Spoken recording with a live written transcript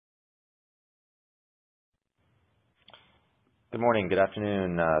Good morning, good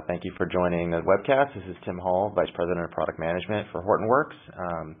afternoon. Thank you for joining the webcast. This is Tim Hall, Vice President of Product Management for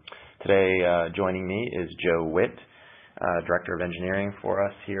Hortonworks. Today joining me is Joe Witt, Director of Engineering for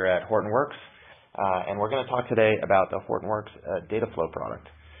us here at Hortonworks. And we're going to talk today about the Hortonworks DataFlow product,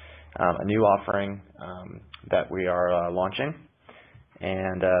 a new offering that we are launching.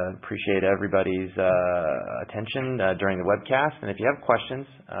 And appreciate everybody's attention during the webcast. And if you have questions,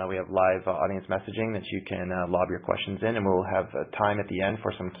 we have live audience messaging that you can lob your questions in, and we'll have time at the end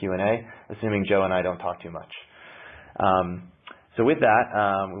for some Q&A, assuming Joe and I don't talk too much. So with that,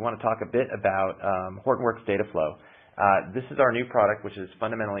 we want to talk a bit about Hortonworks DataFlow. This is our new product, which is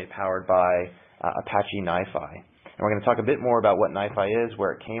fundamentally powered by Apache NiFi. And we're going to talk a bit more about what NiFi is,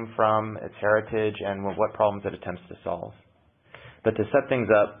 where it came from, its heritage, and what problems it attempts to solve. But to set things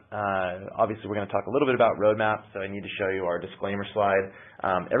up, obviously we're going to talk a little bit about roadmap, so I need to show you our disclaimer slide.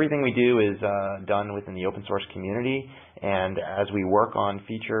 Everything we do is done within the open source community, and as we work on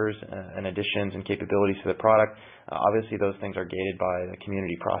features and additions and capabilities to the product, obviously those things are gated by the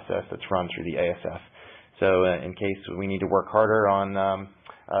community process that's run through the ASF. So in case we need to work harder on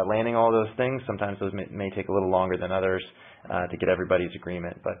landing all those things, sometimes those may take a little longer than others to get everybody's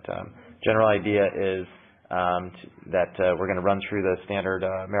agreement. But general idea is that we're going to run through the standard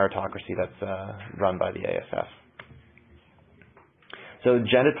meritocracy that's run by the ASF. So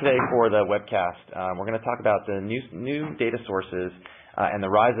agenda today for the webcast, we're going to talk about the new data sources and the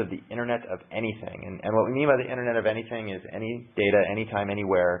rise of the Internet of Anything. And what we mean by the Internet of Anything is any data, anytime,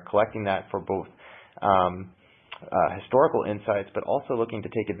 anywhere, collecting that for both historical insights, but also looking to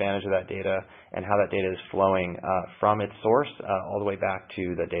take advantage of that data and how that data is flowing from its source all the way back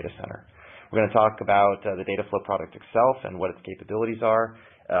to the data center. We're going to talk about the DataFlow product itself and what its capabilities are,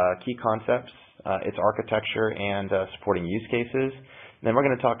 key concepts, its architecture, and supporting use cases. And then we're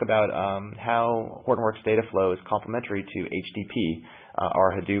going to talk about how Hortonworks DataFlow is complementary to HDP,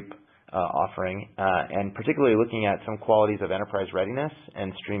 our Hadoop offering, and particularly looking at some qualities of enterprise readiness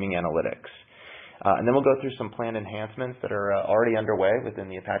and streaming analytics. And then we'll go through some planned enhancements that are already underway within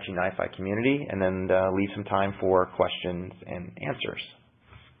the Apache NiFi community, and then leave some time for questions and answers.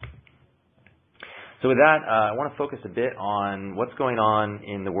 So with that, I want to focus a bit on what's going on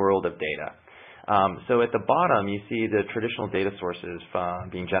in the world of data. So at the bottom, you see the traditional data sources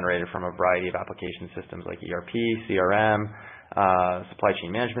being generated from a variety of application systems like ERP, CRM, supply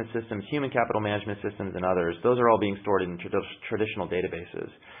chain management systems, human capital management systems, and others. Those are all being stored in traditional databases.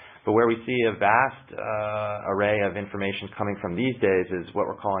 But where we see a vast array of information coming from these days is what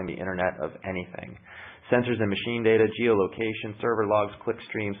we're calling the Internet of Anything. Sensors and machine data, geolocation, server logs,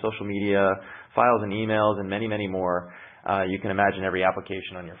 clickstream, social media, files and emails, and many, many more. You can imagine every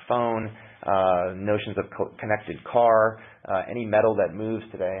application on your phone, notions of connected car, any metal that moves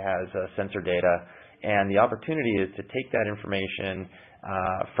today has sensor data. And the opportunity is to take that information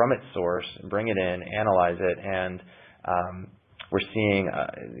from its source, bring it in, analyze it, and we're seeing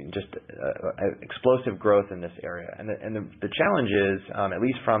just explosive growth in this area. And the challenge is, at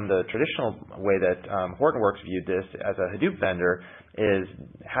least from the traditional way that Hortonworks viewed this as a Hadoop vendor, is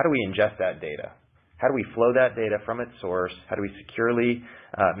how do we ingest that data? How do we flow that data from its source? How do we securely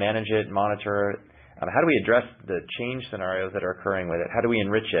manage it, monitor it? How do we address the change scenarios that are occurring with it? How do we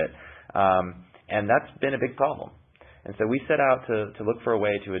enrich it? And that's been a big problem. And so we set out to look for a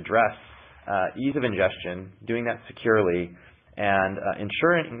way to address ease of ingestion, doing that securely, and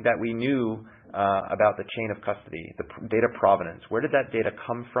ensuring that we knew about the chain of custody, the data provenance. Where did that data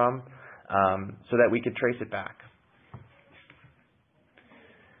come from, so that we could trace it back?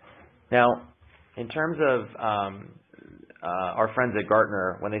 Now, in terms of our friends at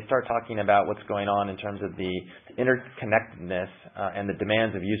Gartner, when they start talking about what's going on in terms of the interconnectedness and the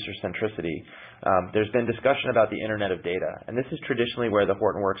demands of user centricity, there's been discussion about the Internet of Data. And this is traditionally where the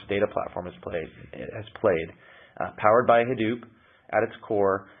Hortonworks data platform has played. Powered by Hadoop, at its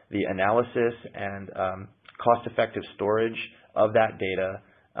core, the analysis and cost-effective storage of that data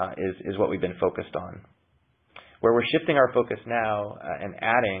is what we've been focused on. Where we're shifting our focus now and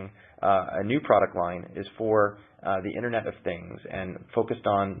adding a new product line is for the Internet of Things, and focused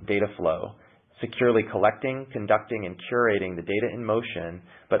on data flow, securely collecting, conducting, and curating the data in motion,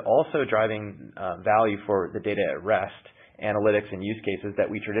 but also driving value for the data at rest, analytics, and use cases that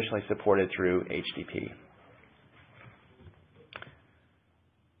we traditionally supported through HDP.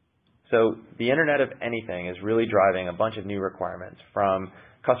 So the Internet of Anything is really driving a bunch of new requirements, from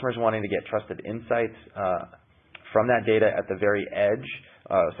customers wanting to get trusted insights from that data at the very edge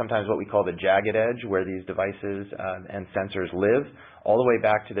sometimes what we call the jagged edge, where these devices and sensors live, all the way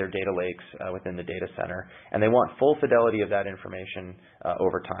back to their data lakes within the data center. And they want full fidelity of that information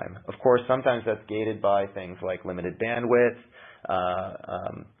over time. Of course, sometimes that's gated by things like limited bandwidth,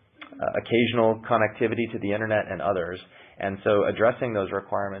 occasional connectivity to the internet, and others. And so addressing those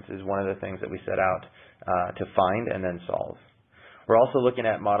requirements is one of the things that we set out to find and then solve. We're also looking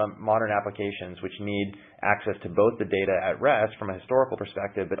at modern applications which need access to both the data at rest from a historical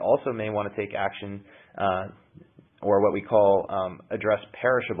perspective, but also may want to take action or what we call address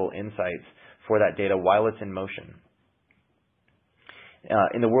perishable insights for that data while it's in motion.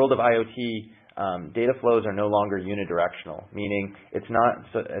 In the world of IoT, data flows are no longer unidirectional, meaning it's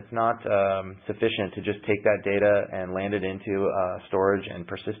not sufficient to just take that data and land it into storage and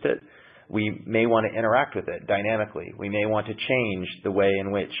persist it. We may want to interact with it dynamically. We may want to change the way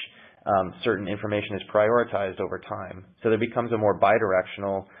in which certain information is prioritized over time. So there becomes a more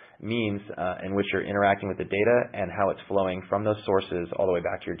bidirectional means in which you're interacting with the data and how it's flowing from those sources all the way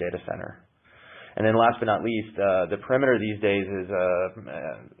back to your data center. And then last but not least, the perimeter these days is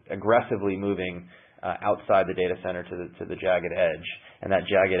aggressively moving outside the data center to the jagged edge. And that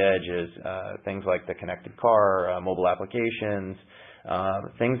jagged edge is things like the connected car, mobile applications,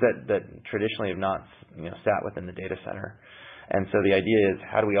 things that traditionally have not sat within the data center. And so the idea is,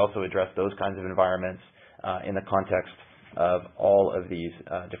 how do we also address those kinds of environments in the context of all of these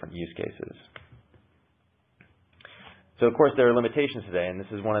different use cases? So of course there are limitations today, and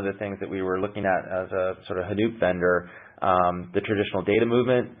this is one of the things that we were looking at as a sort of Hadoop vendor. The traditional data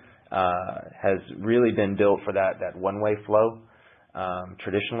movement has really been built for that one-way flow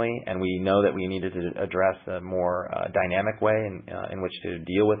traditionally, and we know that we needed to address a more dynamic way in which to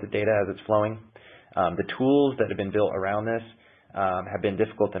deal with the data as it's flowing. The tools that have been built around this have been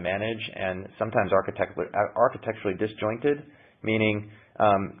difficult to manage and sometimes architecturally disjointed, meaning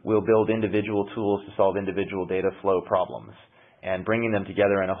we'll build individual tools to solve individual data flow problems. And bringing them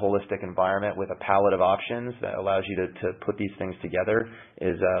together in a holistic environment with a palette of options that allows you to put these things together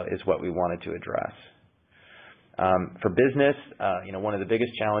is what we wanted to address. For business, one of the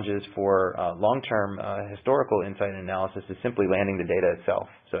biggest challenges for long-term historical insight and analysis is simply landing the data itself.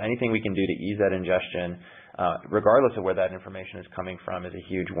 So anything we can do to ease that ingestion, regardless of where that information is coming from, is a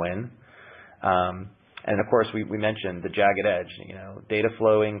huge win. And of course, we mentioned the jagged edge, data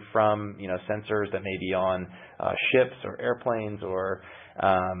flowing from, sensors that may be on ships or airplanes or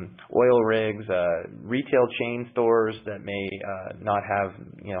oil rigs, retail chain stores that may not have,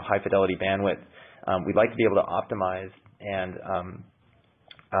 high fidelity bandwidth. We'd like to be able to optimize and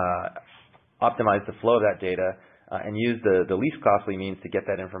optimize the flow of that data and use the least costly means to get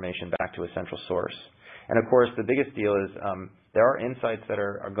that information back to a central source. And of course, the biggest deal is there are insights that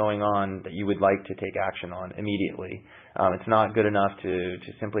are going on that you would like to take action on immediately. It's not good enough to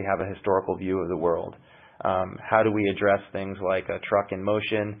simply have a historical view of the world. How do we address things like a truck in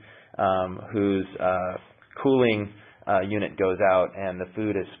motion whose cooling unit goes out and the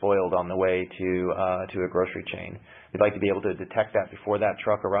food is spoiled on the way to a grocery chain? We'd like to be able to detect that before that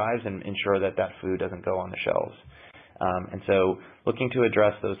truck arrives and ensure that food doesn't go on the shelves. And so looking to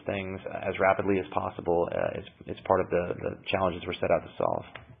address those things as rapidly as possible is part of the challenges we're set out to solve.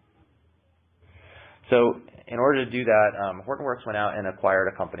 So in order to do that, Hortonworks went out and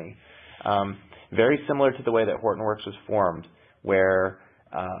acquired a company. Very similar to the way that Hortonworks was formed, where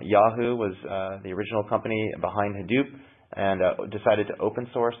Yahoo was the original company behind Hadoop and decided to open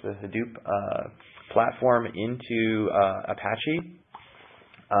source the Hadoop platform into Apache.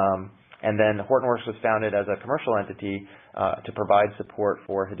 And then Hortonworks was founded as a commercial entity to provide support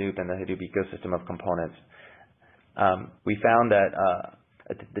for Hadoop and the Hadoop ecosystem of components. We found that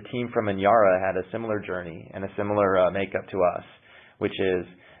the team from Inyara had a similar journey and a similar makeup to us, which is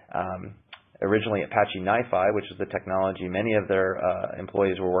originally Apache NiFi, which is the technology many of their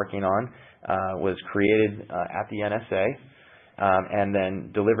employees were working on, was created at the NSA and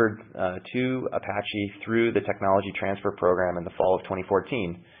then delivered to Apache through the technology transfer program in the fall of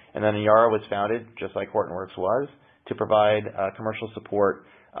 2014. And then Inyara was founded, just like Hortonworks was, to provide commercial support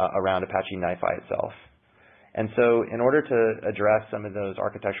around Apache NiFi itself. And so in order to address some of those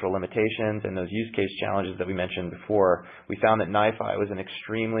architectural limitations and those use case challenges that we mentioned before, we found that NiFi was an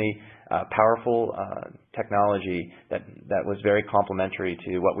extremely powerful technology that was very complementary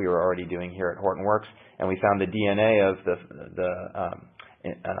to what we were already doing here at Hortonworks. And we found the DNA of the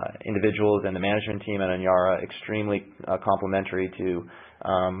individuals and the management team at Inyara extremely complementary to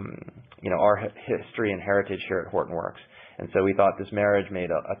our history and heritage here at Hortonworks. And so we thought this marriage made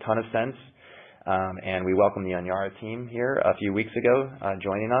a ton of sense. And we welcomed the Inyara team here a few weeks ago,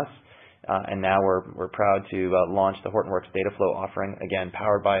 joining us. and now we're proud to launch the Hortonworks DataFlow offering, again,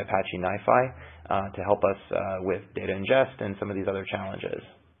 powered by Apache NiFi, to help us with data ingest and some of these other challenges.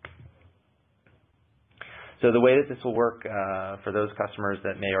 So the way that this will work for those customers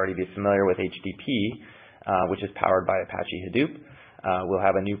that may already be familiar with HDP, which is powered by Apache Hadoop, we'll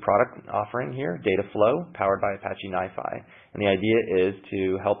have a new product offering here, DataFlow, powered by Apache NiFi. And the idea is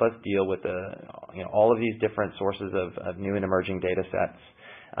to help us deal with all of these different sources of new and emerging data sets,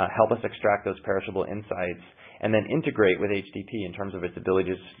 help us extract those perishable insights, and then integrate with HDP in terms of its ability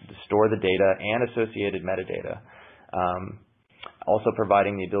to store the data and associated metadata. Also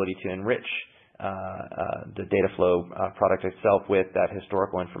providing the ability to enrich the DataFlow product itself with that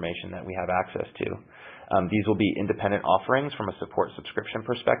historical information that we have access to. These will be independent offerings from a support subscription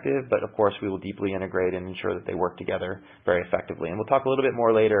perspective, but of course we will deeply integrate and ensure that they work together very effectively. And we'll talk a little bit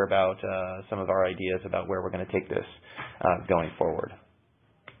more later about some of our ideas about where we're going to take this going forward.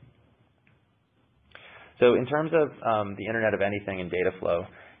 So in terms of the Internet of Anything in DataFlow,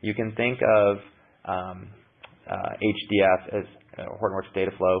 you can think of HDF as Hortonworks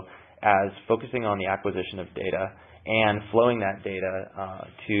DataFlow as focusing on the acquisition of data and flowing that data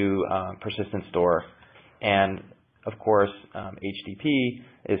to persistent store. And of course, HDP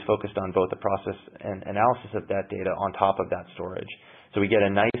is focused on both the process and analysis of that data on top of that storage. So we get a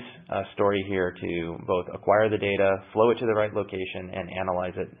nice story here to both acquire the data, flow it to the right location, and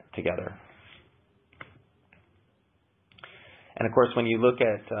analyze it together. And of course, when you look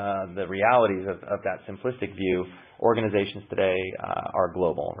at the realities of that simplistic view, organizations today are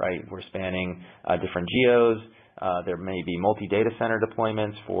global, right? We're spanning different geos. There may be multi-data center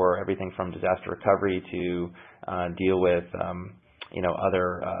deployments for everything from disaster recovery to deal with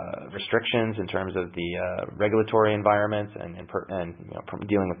other restrictions in terms of the regulatory environments and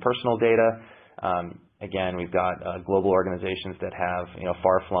dealing with personal data. Again, we've got global organizations that have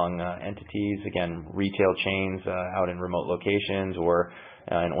far-flung entities. Again, retail chains out in remote locations or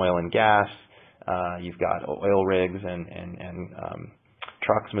in oil and gas. You've got oil rigs and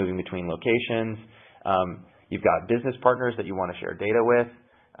trucks moving between locations. You've got business partners that you want to share data with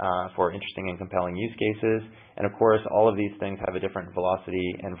for interesting and compelling use cases. And of course, all of these things have a different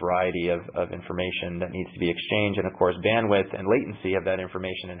velocity and variety of information that needs to be exchanged. And of course, bandwidth and latency of that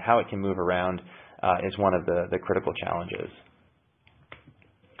information and how it can move around is one of the critical challenges.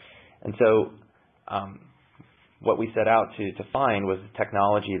 And so what we set out to find was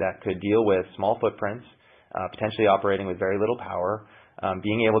technology that could deal with small footprints, potentially operating with very little power,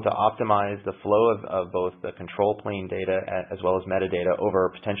 being able to optimize the flow of both the control plane data as well as metadata over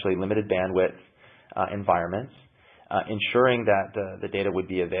potentially limited bandwidth environments, ensuring that the data would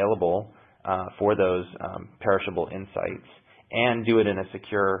be available for those perishable insights, and do it in a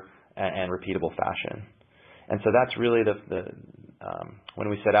secure and repeatable fashion. And so that's really when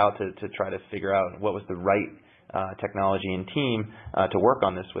we set out to try to figure out what was the right technology and team to work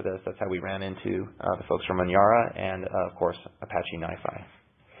on this with us. That's how we ran into the folks from Manyara and, of course, Apache NiFi.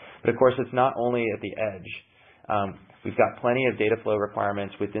 But, of course, it's not only at the edge. We've got plenty of data flow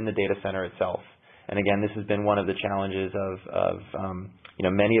requirements within the data center itself. And, again, this has been one of the challenges of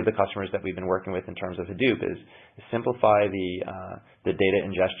many of the customers that we've been working with in terms of Hadoop is simplify the data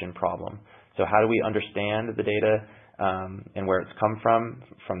ingestion problem. So how do we understand the data and where it's come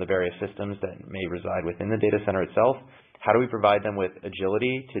from the various systems that may reside within the data center itself? How do we provide them with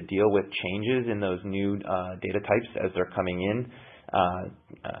agility to deal with changes in those new data types as they're coming in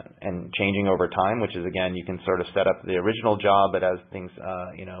and changing over time, which is, again, you can sort of set up the original job, but as things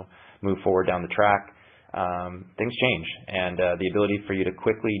move forward down the track, things change. And the ability for you to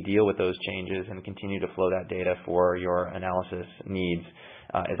quickly deal with those changes and continue to flow that data for your analysis needs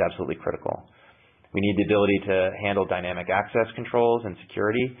is absolutely critical. We need the ability to handle dynamic access controls and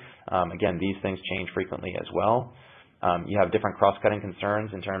security. Again, these things change frequently as well. You have different cross-cutting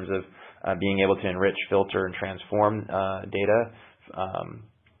concerns in terms of being able to enrich, filter, and transform data.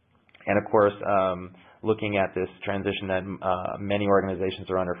 And of course, looking at this transition that many organizations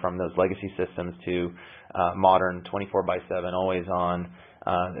are under from those legacy systems to modern 24/7, always on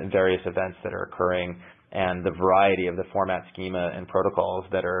various events that are occurring, and the variety of the format schema and protocols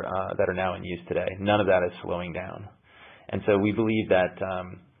that are now in use today. None of that is slowing down. And so we believe that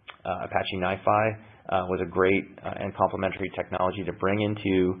Apache NiFi was a great and complementary technology to bring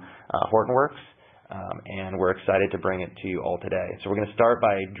into Hortonworks, and we're excited to bring it to you all today. So we're going to start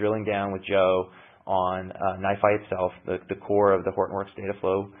by drilling down with Joe on NiFi itself, the core of the Hortonworks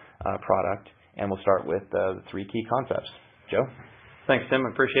DataFlow product, and we'll start with the three key concepts. Joe? Thanks, Tim. I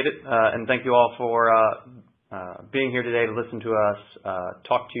appreciate it. And thank you all for being here today to listen to us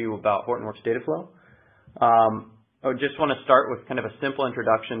talk to you about Hortonworks DataFlow. I just want to start with kind of a simple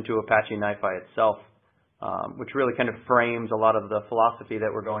introduction to Apache NiFi itself, which really kind of frames a lot of the philosophy that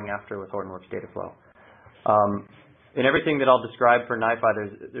we're going after with Hortonworks DataFlow. In everything that I'll describe for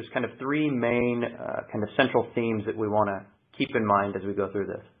NiFi, there's kind of three main kind of central themes that we want to keep in mind as we go through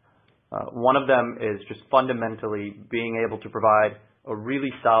this. One of them is just fundamentally being able to provide a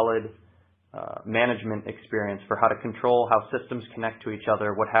really solid management experience for how to control how systems connect to each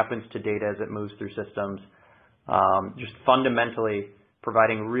other, what happens to data as it moves through systems, just fundamentally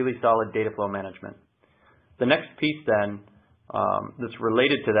providing really solid data flow management. The next piece then that's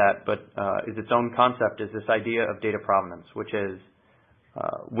related to that but is its own concept is this idea of data provenance, which is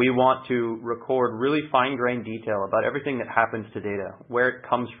we want to record really fine-grained detail about everything that happens to data, where it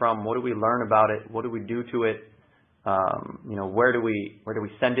comes from, what do we learn about it, what do we do to it, where do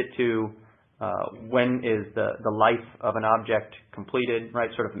we send it to, when is the life of an object completed, right?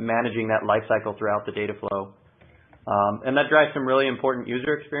 Sort of managing that life cycle throughout the data flow. And that drives some really important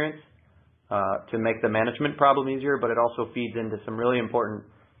user experience to make the management problem easier, but it also feeds into some really important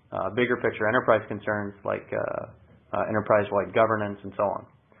bigger picture enterprise concerns like enterprise-wide governance and so on.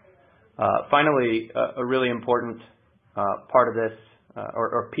 Finally, a really important part of this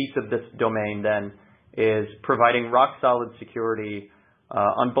or piece of this domain then is providing rock-solid security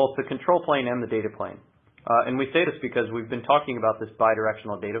on both the control plane and the data plane. And we say this because we've been talking about this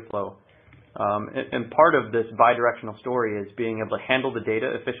bidirectional data flow. And part of this bidirectional story is being able to handle the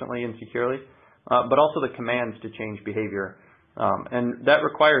data efficiently and securely, but also the commands to change behavior. And that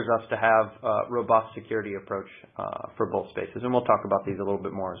requires us to have a robust security approach for both spaces. And we'll talk about these a little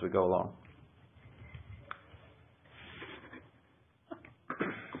bit more as we go along.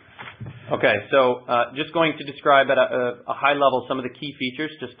 Okay, so just going to describe at a high level some of the key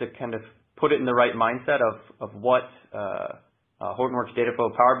features just to kind of put it in the right mindset of what Hortonworks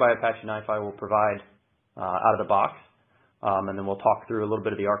DataFlow powered by Apache NiFi will provide out of the box. And then we'll talk through a little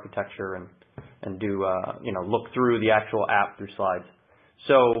bit of the architecture and do, look through the actual app through slides.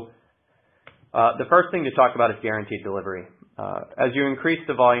 So the first thing to talk about is guaranteed delivery. As you increase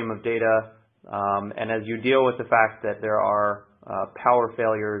the volume of data and as you deal with the fact that there are power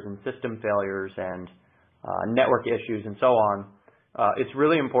failures and system failures and network issues and so on, it's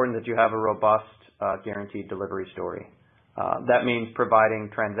really important that you have a robust guaranteed delivery story. That means providing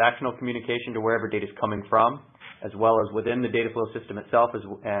transactional communication to wherever data is coming from, as well as within the data flow system itself,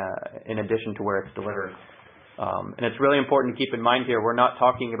 in addition to where it's delivered. And it's really important to keep in mind here, we're not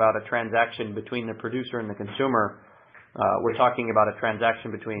talking about a transaction between the producer and the consumer. We're talking about a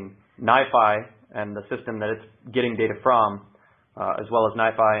transaction between NiFi and the system that it's getting data from, as well as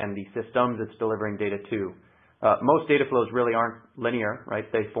NiFi and the systems it's delivering data to. Most data flows really aren't linear,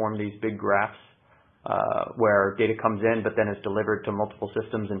 right? They form these big graphs where data comes in but then is delivered to multiple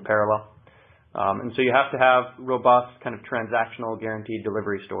systems in parallel. And so you have to have robust kind of transactional guaranteed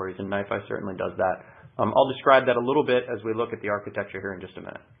delivery stories, and NiFi certainly does that. I'll describe that a little bit as we look at the architecture here in just a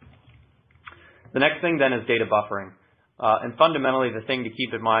minute. The next thing then is data buffering. And fundamentally the thing to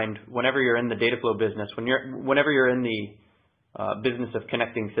keep in mind whenever you're in the data flow business, whenever you're in the business of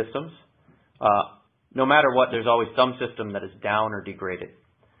connecting systems, no matter what, there's always some system that is down or degraded.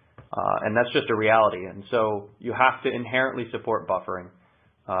 And that's just a reality. And so you have to inherently support buffering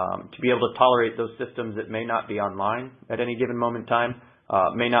to be able to tolerate those systems that may not be online at any given moment in time,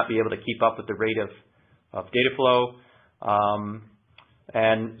 may not be able to keep up with the rate of data flow.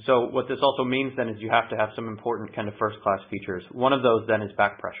 And so what this also means then is you have to have some important kind of first-class features. One of those then is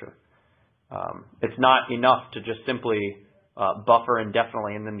back pressure. It's not enough to just simply buffer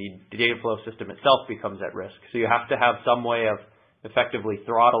indefinitely and then the data flow system itself becomes at risk. So you have to have some way of effectively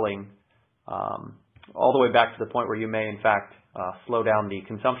throttling all the way back to the point where you may in fact slow down the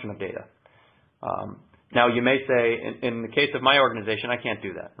consumption of data. Now you may say, in the case of my organization, I can't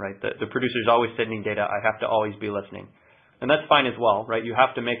do that, right? The producer is always sending data. I have to always be listening. And that's fine as well, right? You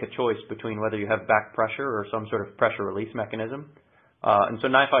have to make a choice between whether you have back pressure or some sort of pressure release mechanism. And so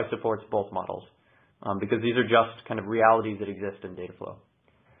NiFi supports both models because these are just kind of realities that exist in data flow.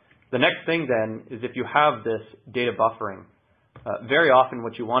 The next thing then is if you have this data buffering, very often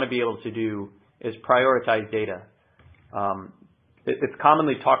what you want to be able to do is prioritize data. It's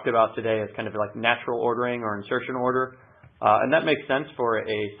commonly talked about today as kind of like natural ordering or insertion order, and that makes sense for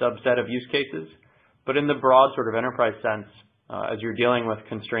a subset of use cases. But in the broad sort of enterprise sense, as you're dealing with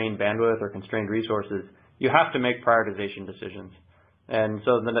constrained bandwidth or constrained resources, you have to make prioritization decisions. And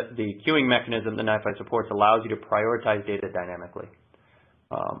so the queuing mechanism that NiFi supports allows you to prioritize data dynamically.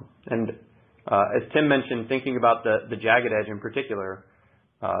 As Tim mentioned, thinking about the jagged edge in particular,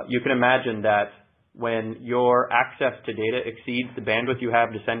 you can imagine that when your access to data exceeds the bandwidth you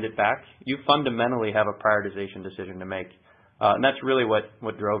have to send it back, you fundamentally have a prioritization decision to make. And that's really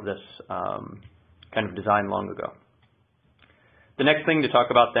what drove this kind of design long ago. The next thing to talk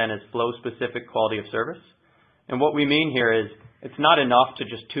about then is flow-specific quality of service. And what we mean here is it's not enough to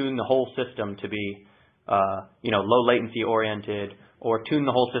just tune the whole system to be low latency oriented or tune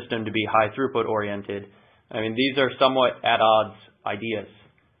the whole system to be high throughput oriented. I mean, these are somewhat at odds ideas.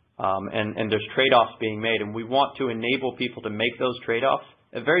 And there's trade-offs being made, and we want to enable people to make those trade-offs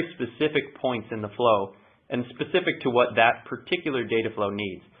at very specific points in the flow and specific to what that particular data flow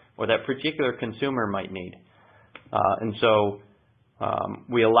needs or that particular consumer might need. And so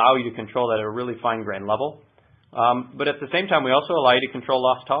we allow you to control that at a really fine-grained level. But at the same time, we also allow you to control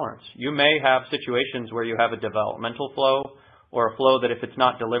loss tolerance. You may have situations where you have a developmental flow or a flow that if it's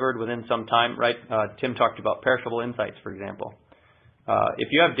not delivered within some time, right? Tim talked about perishable insights, for example. If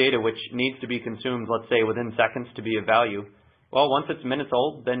you have data which needs to be consumed, let's say within seconds to be of value, well, once it's minutes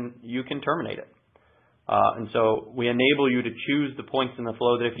old, then you can terminate it. And so we enable you to choose the points in the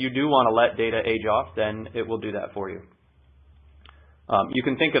flow that if you do want to let data age off, then it will do that for you. You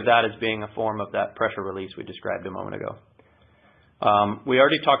can think of that as being a form of that pressure release we described a moment ago. We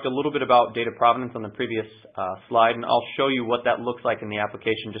already talked a little bit about data provenance on the previous slide, and I'll show you what that looks like in the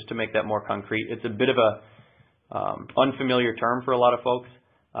application just to make that more concrete. It's a bit of a unfamiliar term for a lot of folks.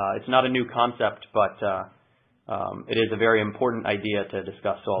 It's not a new concept, but it is a very important idea to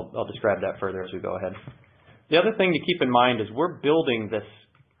discuss, so I'll describe that further as we go ahead. The other thing to keep in mind is we're building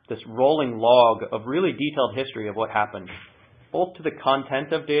this rolling log of really detailed history of what happened, both to the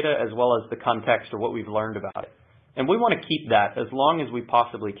content of data as well as the context of what we've learned about it. And we want to keep that as long as we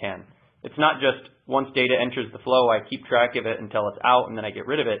possibly can. It's not just once data enters the flow, I keep track of it until it's out and then I get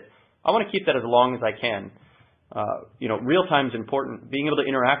rid of it. I want to keep that as long as I can. Real time is important. Being able to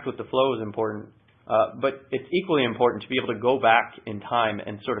interact with the flow is important. But it's equally important to be able to go back in time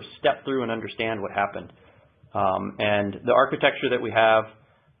and sort of step through and understand what happened. And the architecture that we have,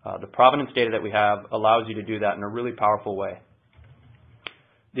 the provenance data that we have allows you to do that in a really powerful way.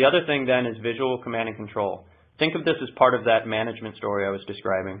 The other thing then is visual command and control. Think of this as part of that management story I was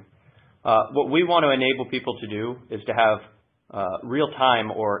describing. What we want to enable people to do is to have real-time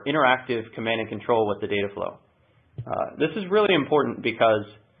or interactive command and control with the data flow. This is really important because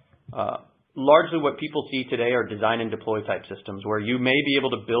largely what people see today are design and deploy type systems where you may be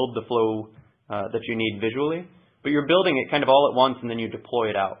able to build the flow that you need visually, but you're building it kind of all at once and then you deploy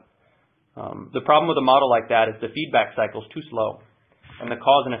it out. The problem with a model like that is the feedback cycle is too slow and the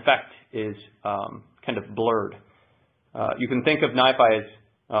cause and effect is kind of blurred. You can think of NiFi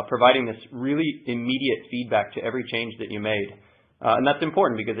as providing this really immediate feedback to every change that you made. And that's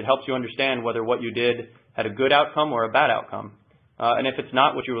important because it helps you understand whether what you did had a good outcome or a bad outcome. And if it's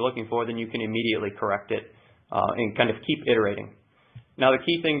not what you were looking for, then you can immediately correct it and kind of keep iterating. Now, the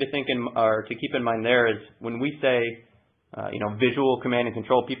key thing to keep in mind there is when we say, visual command and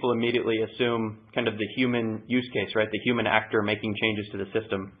control, people immediately assume kind of the human use case, right? The human actor making changes to the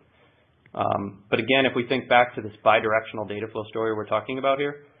system. But again, if we think back to this bidirectional data flow story we're talking about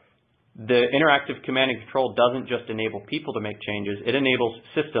here, the interactive command and control doesn't just enable people to make changes, it enables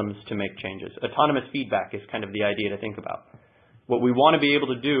systems to make changes. Autonomous feedback is kind of the idea to think about. What we want to be able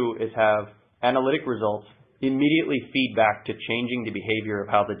to do is have analytic results immediately feed back to changing the behavior of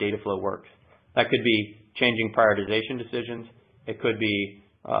how the data flow works. That could be changing prioritization decisions. It could be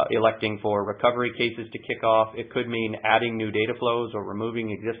electing for recovery cases to kick off. It could mean adding new data flows or removing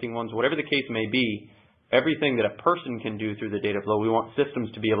existing ones. Whatever the case may be, everything that a person can do through the data flow, we want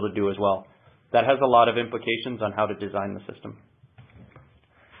systems to be able to do as well. That has a lot of implications on how to design the system.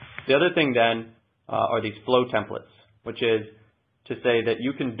 The other thing then are these flow templates, which is to say that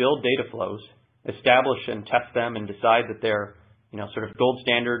you can build data flows, establish and test them and decide that they're sort of gold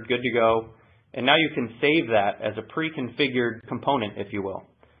standard, good to go. And now you can save that as a pre-configured component, if you will,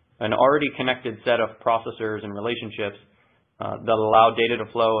 an already connected set of processors and relationships that allow data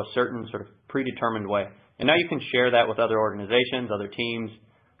to flow a certain sort of predetermined way. And now you can share that with other organizations, other teams,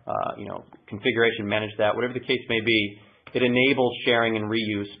 configuration, manage that, whatever the case may be. It enables sharing and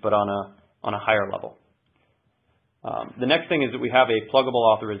reuse, but on a higher level. The next thing is that we have a pluggable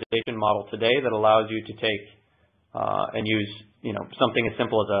authorization model today that allows you to take and use something as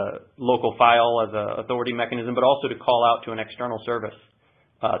simple as a local file as an authority mechanism, but also to call out to an external service.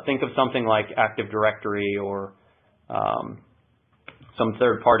 Think of something like Active Directory or some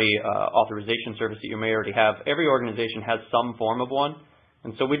third-party authorization service that you may already have. Every organization has some form of one,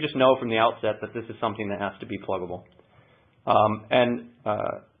 and so we just know from the outset that this is something that has to be pluggable.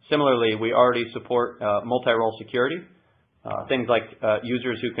 Similarly, we already support multi-role security, things like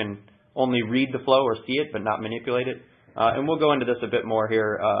users who can only read the flow or see it, but not manipulate it. And we'll go into this a bit more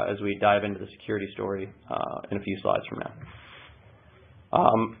here as we dive into the security story in a few slides from now.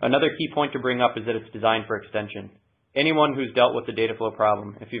 Another key point to bring up is that it's designed for extension. Anyone who's dealt with the data flow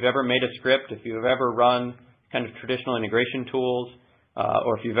problem, if you've ever made a script, if you've ever run kind of traditional integration tools,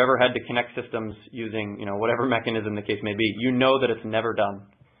 or if you've ever had to connect systems using, whatever mechanism the case may be, you know that it's never done.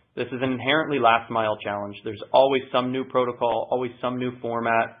 This is an inherently last mile challenge. There's always some new protocol, always some new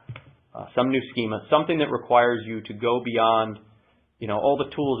format, some new schema, something that requires you to go beyond, all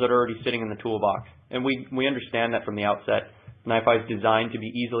the tools that are already sitting in the toolbox. And we understand that from the outset. NiFi is designed to be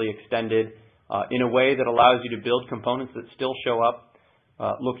easily extended in a way that allows you to build components that still show up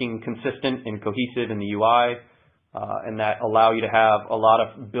looking consistent and cohesive in the UI, and that allow you to have a lot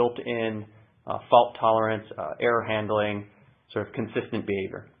of built-in fault tolerance, error handling, sort of consistent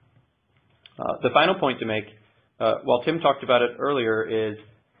behavior. The final point to make, while Tim talked about it earlier, is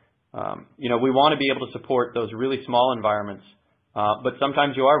we want to be able to support those really small environments, but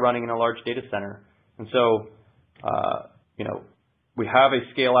sometimes you are running in a large data center. And so, we have a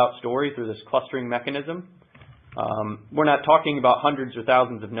scale-out story through this clustering mechanism. We're not talking about hundreds or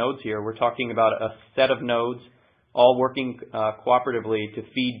thousands of nodes here. We're talking about a set of nodes all working cooperatively to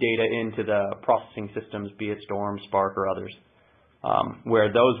feed data into the processing systems, be it Storm, Spark, or others,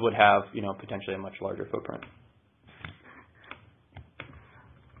 where those would have, potentially a much larger footprint.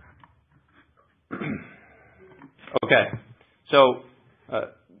 Okay, so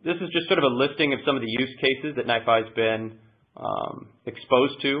this is just sort of a listing of some of the use cases that NiFi has been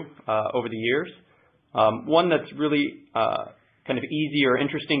exposed to over the years. One that's really kind of easy or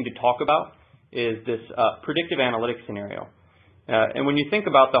interesting to talk about is this predictive analytics scenario. And when you think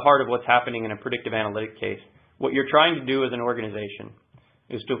about the heart of what's happening in a predictive analytic case, what you're trying to do as an organization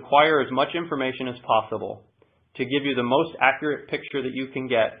is to acquire as much information as possible to give you the most accurate picture that you can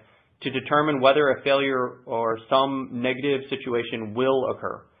get to determine whether a failure or some negative situation will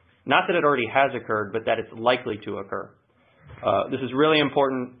occur. Not that it already has occurred, but that it's likely to occur. This is really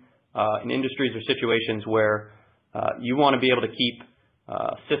important in industries or situations where you want to be able to keep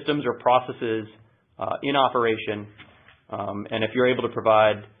systems or processes in operation, and if you're able to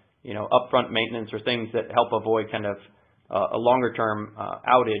provide, upfront maintenance or things that help avoid kind of a longer-term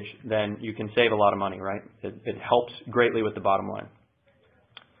outage, then you can save a lot of money, right? It helps greatly with the bottom line.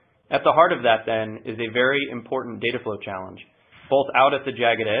 At the heart of that, then, is a very important data flow challenge, both out at the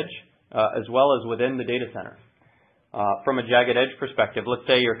jagged edge as well as within the data center. From a jagged edge perspective, let's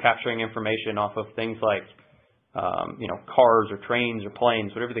say you're capturing information off of things like cars or trains or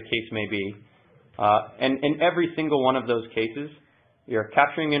planes, whatever the case may be. And in every single one of those cases, you're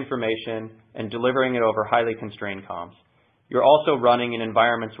capturing information and delivering it over highly constrained comms. You're also running in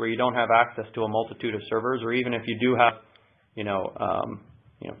environments where you don't have access to a multitude of servers, or even if you do have,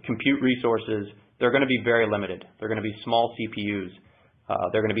 compute resources, they're going to be very limited. They're going to be small CPUs.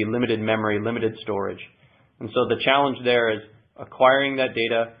 They're going to be limited memory, limited storage. And so the challenge there is acquiring that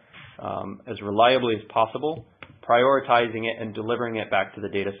data as reliably as possible, prioritizing it, and delivering it back to the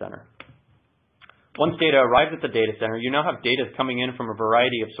data center. Once data arrives at the data center, you now have data coming in from a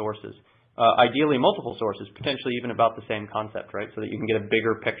variety of sources, ideally multiple sources, potentially even about the same concept, right, so that you can get a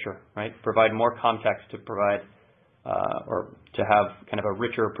bigger picture, right, provide more context to provide or to have kind of a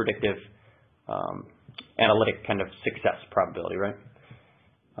richer predictive analytic kind of success probability, right?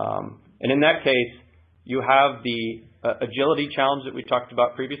 And in that case, you have the agility challenge that we talked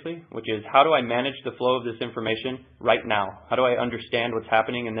about previously, which is how do I manage the flow of this information right now? How do I understand what's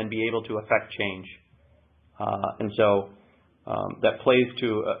happening and then be able to affect change? And so that plays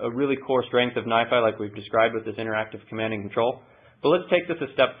to a really core strength of NiFi, like we've described with this interactive command and control. But let's take this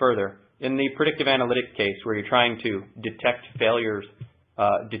a step further. In the predictive analytic case where you're trying to detect failures,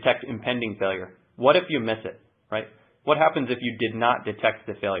 detect impending failure, what if you miss it, right? What happens if you did not detect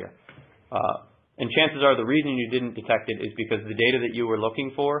the failure? And chances are the reason you didn't detect it is because the data that you were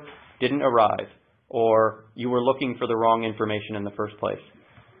looking for didn't arrive, or you were looking for the wrong information in the first place.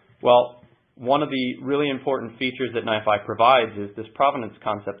 Well, one of the really important features that NiFi provides is this provenance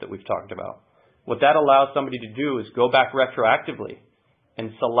concept that we've talked about. What that allows somebody to do is go back retroactively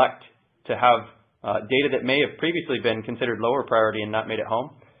and select to have data that may have previously been considered lower priority and not made it home,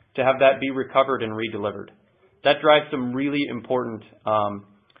 to have that be recovered and redelivered. That drives some really important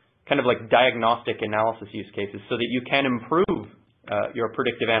kind of like diagnostic analysis use cases so that you can improve your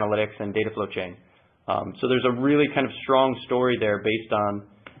predictive analytics and data flow chain. So there's a really kind of strong story there based on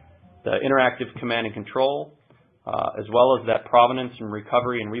the interactive command and control, as well as that provenance and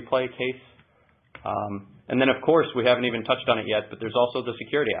recovery and replay case. And then, of course, we haven't even touched on it yet, but there's also the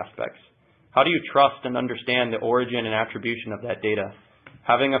security aspects. How do you trust and understand the origin and attribution of that data?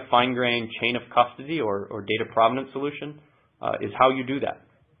 having a fine-grained chain of custody or data provenance solution is how you do that.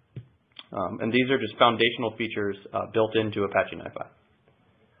 And these are just foundational features built into Apache NiFi.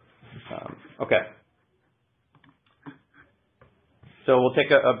 Okay. So we'll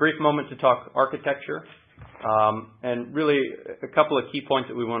take a brief moment to talk architecture. And really a couple of key points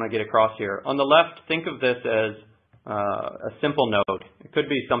that we want to get across here. On the left, think of this as a simple node. It could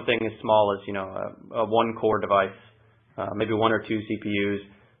be something as small as, a one-core device, maybe 1 or 2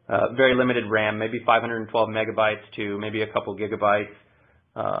 CPUs, very limited RAM, maybe 512 megabytes to maybe a couple gigabytes.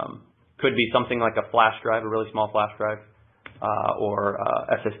 Could be something like a flash drive, a really small flash drive, or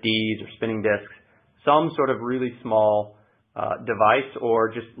SSDs or spinning disks, some sort of really small device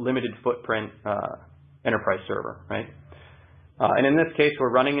or just limited footprint enterprise server, right? And in this case, we're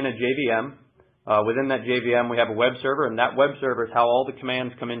running in a JVM. Within that JVM, we have a web server, and that web server is how all the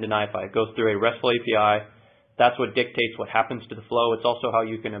commands come into NiFi. It goes through a RESTful API. That's what dictates what happens to the flow. It's also how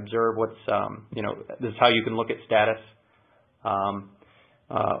you can observe what's, this is how you can look at status.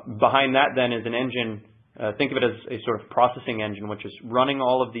 Behind that, then, is an engine. Think of it as a sort of processing engine, which is running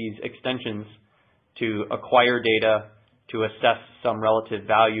all of these extensions to acquire data, to assess some relative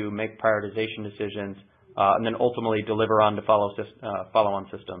value, make prioritization decisions, and then ultimately deliver on to follow-on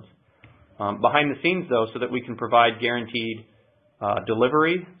systems. Behind the scenes, though, so that we can provide guaranteed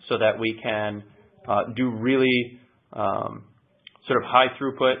delivery, so that we can do really sort of high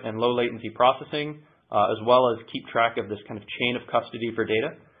throughput and low latency processing, as well as keep track of this kind of chain of custody for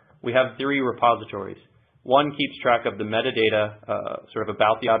data, we have 3 repositories. One keeps track of the metadata, sort of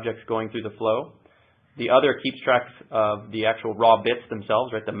about the objects going through the flow. The other keeps track of the actual raw bits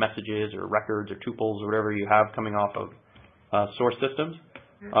themselves, right, the messages or records or tuples or whatever you have coming off of source systems.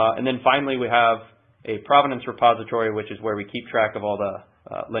 And then finally, we have a provenance repository, which is where we keep track of all the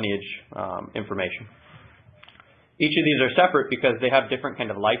lineage information. Each of these are separate because they have different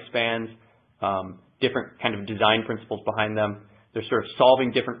kind of lifespans, different kind of design principles behind them. They're sort of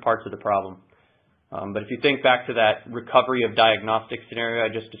solving different parts of the problem. But if you think back to that recovery of diagnostic scenario I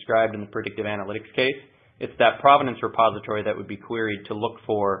just described in the predictive analytics case, it's that provenance repository that would be queried to look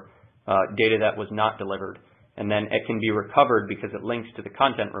for data that was not delivered. And then it can be recovered because it links to the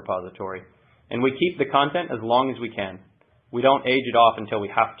content repository. And we keep the content as long as we can. We don't age it off until we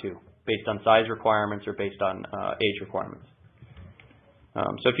have to, based on size requirements or based on age requirements.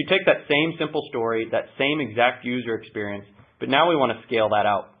 So if you take that same simple story, that same exact user experience, but now we want to scale that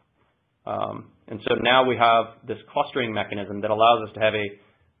out. And so now we have this clustering mechanism that allows us to have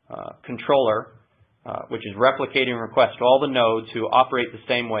a controller, which is replicating requests to all the nodes who operate the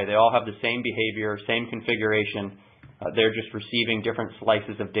same way. They all have the same behavior, same configuration. They're just receiving different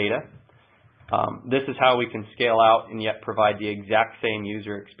slices of data. This is how we can scale out and yet provide the exact same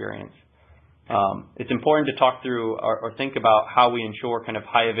user experience. It's important to talk through or think about how we ensure kind of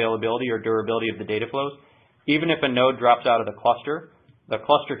high availability or durability of the data flows. Even if a node drops out of the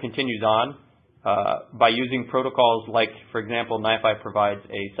cluster continues on by using protocols like, for example, NiFi provides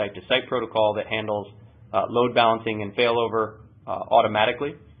a site-to-site protocol that handles load balancing and failover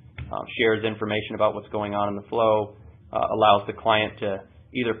automatically, shares information about what's going on in the flow, allows the client to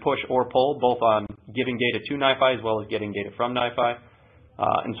either push or pull, both on giving data to NiFi as well as getting data from NiFi.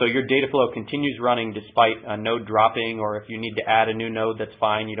 And so your data flow continues running despite a node dropping, or if you need to add a new node, that's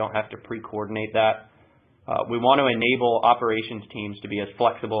fine. You don't have to pre-coordinate that. We want to enable operations teams to be as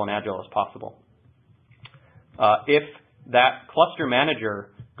flexible and agile as possible. If that cluster manager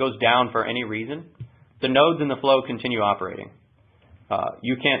goes down for any reason, the nodes in the flow continue operating.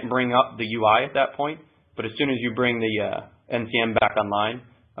 You can't bring up the UI at that point, but as soon as you bring the NCM back online,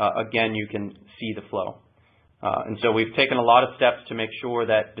 again, you can see the flow. And so we've taken a lot of steps to make sure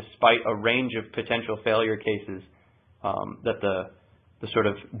that despite a range of potential failure cases, that the sort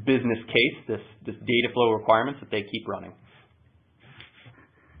of business case, this data flow requirements, that they keep running.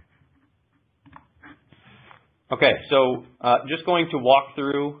 Okay, so just going to walk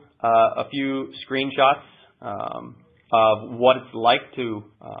through a few screenshots of what it's like to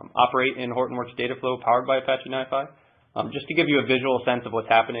operate in Hortonworks DataFlow powered by Apache NiFi. Just to give you a visual sense of what's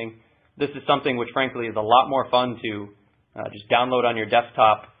happening, this is something which frankly is a lot more fun to just download on your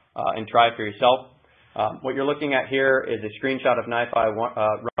desktop and try for yourself. What you're looking at here is a screenshot of NiFi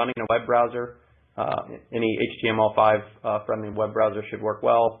running in a web browser. Any HTML5 friendly web browser should work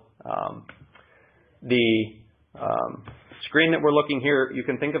well. The screen that we're looking here, you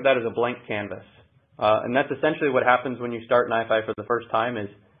can think of that as a blank canvas. And that's essentially what happens when you start NiFi for the first time, is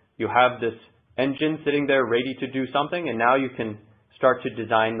you have this engine sitting there ready to do something, and now you can start to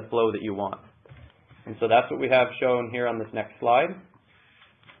design the flow that you want. And so that's what we have shown here on this next slide.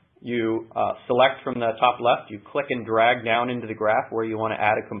 you select from the top left, you click and drag down into the graph where you want to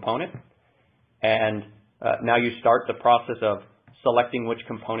add a component, and now you start the process of selecting which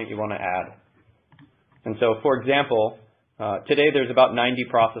component you want to add. And so, for example, today there's about 90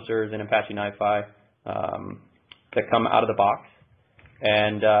 processors in Apache NiFi that come out of the box.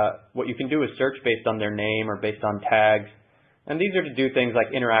 And what you can do is search based on their name or based on tags. And these are to do things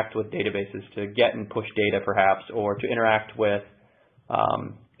like interact with databases, to get and push data perhaps, or to interact with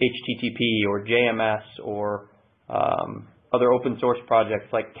HTTP or JMS or other open source projects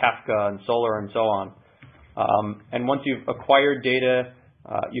like Kafka and Solar and so on. And once you've acquired data,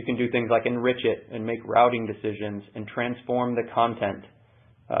 you can do things like enrich it and make routing decisions and transform the content.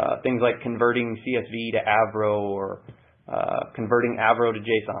 Things like converting CSV to Avro or converting Avro to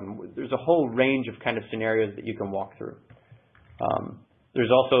JSON. There's a whole range of kind of scenarios that you can walk through.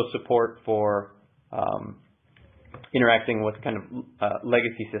 There's also support for interacting with kind of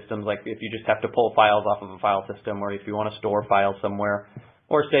legacy systems, like if you just have to pull files off of a file system, or if you want to store files somewhere,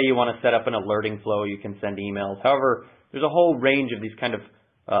 or say you want to set up an alerting flow, you can send emails. However, there's a whole range of these kind of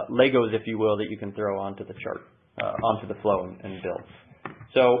Legos, if you will, that you can throw onto the chart, onto the flow and build.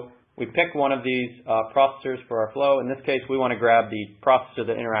 So we pick one of these processors for our flow. In this case, we want to grab the processor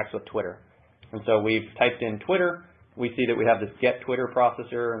that interacts with Twitter. And so we've typed in Twitter. We see that we have this get Twitter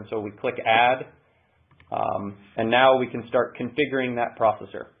processor, and so we click add. And now we can start configuring that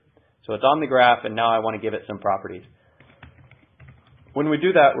processor. So it's on the graph, and now I want to give it some properties. When we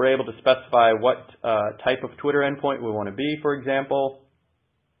do that, we're able to specify what type of Twitter endpoint we want to be, for example,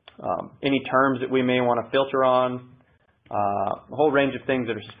 any terms that we may want to filter on, a whole range of things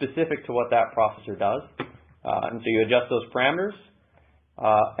that are specific to what that processor does. And so you adjust those parameters,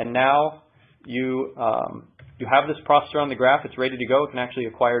 and now you have this processor on the graph. It's ready to go. It can actually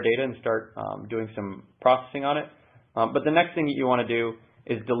acquire data and start doing some processing on it. But the next thing that you want to do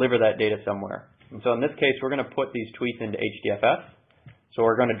is deliver that data somewhere. And so in this case, we're going to put these tweets into HDFS. So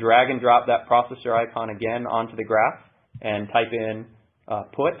we're going to drag and drop that processor icon again onto the graph and type in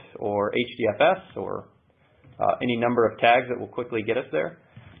put or HDFS or any number of tags that will quickly get us there.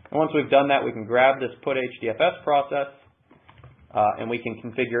 And once we've done that, we can grab this put HDFS process and we can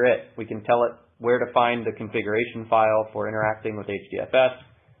configure it. We can tell it where to find the configuration file for interacting with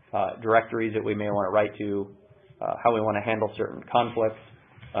HDFS, directories that we may want to write to, how we want to handle certain conflicts,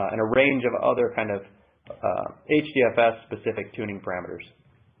 and a range of other kind of HDFS-specific tuning parameters.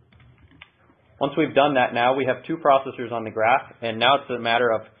 Once we've done that, now we have two processors on the graph, and now it's a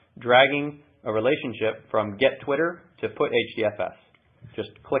matter of dragging a relationship from get Twitter to put HDFS. Just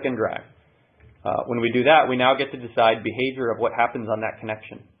click and drag. When we do that, we now get to decide behavior of what happens on that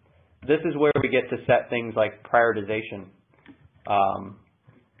connection. This is where we get to set things like prioritization.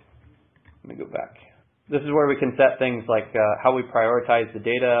 Let me go back. This is where we can set things like how we prioritize the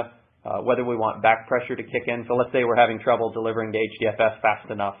data, whether we want back pressure to kick in. So let's say we're having trouble delivering to HDFS fast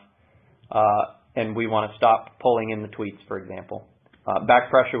enough, and we want to stop pulling in the tweets, for example. Back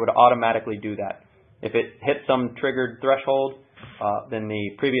pressure would automatically do that. If it hits some triggered threshold, then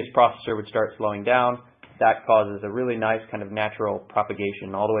the previous processor would start slowing down. That causes a really nice kind of natural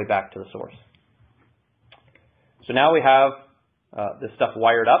propagation all the way back to the source. So now we have this stuff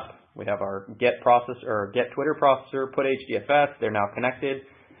wired up. We have our get processor or get Twitter processor, put HDFS. They're now connected,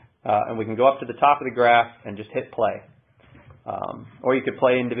 and we can go up to the top of the graph and just hit play. Or you could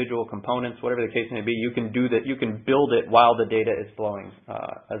play individual components, whatever the case may be. You can do that. You can build it while the data is flowing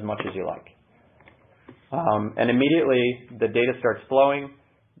as much as you like. And immediately the data starts flowing.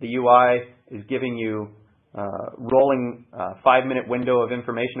 The UI is giving you rolling 5-minute window of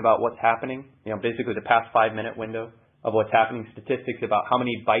information about what's happening. Basically the past 5-minute window of what's happening. Statistics about how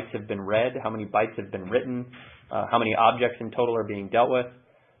many bytes have been read, how many bytes have been written, how many objects in total are being dealt with.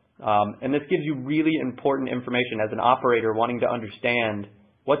 And this gives you really important information as an operator wanting to understand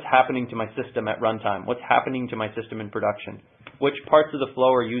what's happening to my system at runtime, what's happening to my system in production, which parts of the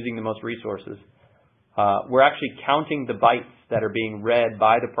flow are using the most resources. We're actually counting the bytes that are being read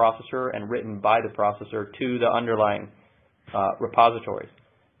by the processor and written by the processor to the underlying repositories.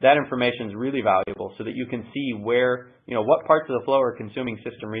 That information is really valuable so that you can see where, what parts of the flow are consuming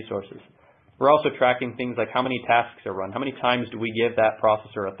system resources. We're also tracking things like how many tasks are run, how many times do we give that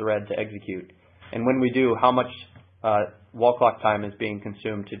processor a thread to execute, and when we do, how much wall clock time is being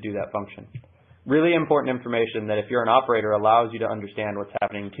consumed to do that function. Really important information that if you're an operator allows you to understand what's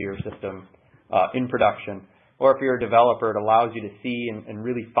happening to your system in production, or if you're a developer, it allows you to see and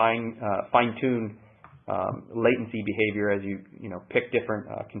really fine-tune latency behavior as you pick different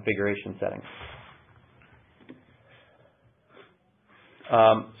configuration settings.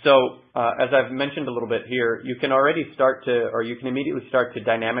 As I've mentioned a little bit here, you can already start to, or you can immediately start to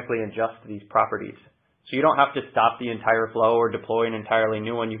dynamically adjust these properties. So you don't have to stop the entire flow or deploy an entirely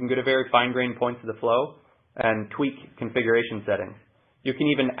new one. You can go to very fine-grained points of the flow and tweak configuration settings. You can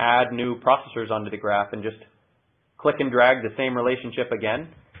even add new processors onto the graph and just click and drag the same relationship again.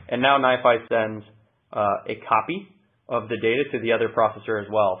 And now NiFi sends a copy of the data to the other processor as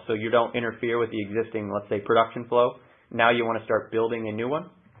well. So you don't interfere with the existing, let's say, production flow. Now you want to start building a new one.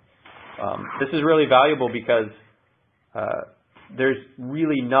 This is really valuable because there's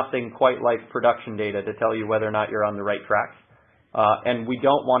really nothing quite like production data to tell you whether or not you're on the right track. And we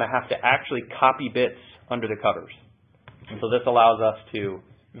don't want to have to actually copy bits under the covers. And so this allows us to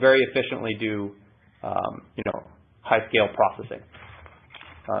very efficiently do, high-scale processing.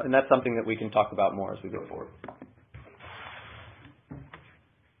 And that's something that we can talk about more as we go forward.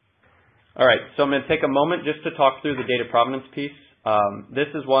 All right, so I'm going to take a moment just to talk through the data provenance piece. This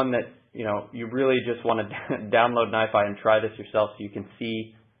is one that you really just want to download NiFi and try this yourself so you can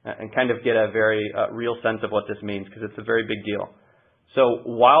see and kind of get a very real sense of what this means, because it's a very big deal. So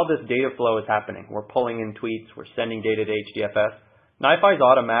while this data flow is happening, we're pulling in tweets, we're sending data to HDFS, NiFi is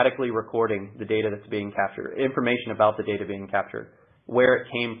automatically recording the data that's being captured, information about the data being captured, where it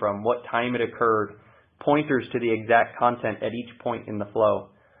came from, what time it occurred, pointers to the exact content at each point in the flow.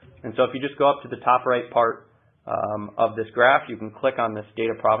 And so if you just go up to the top right part of this graph, you can click on this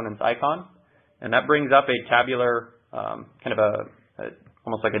data provenance icon, and that brings up a tabular, kind of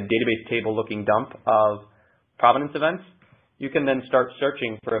almost like a database table looking dump of provenance events. You can then start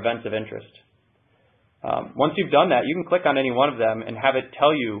searching for events of interest. Once you've done that, you can click on any one of them and have it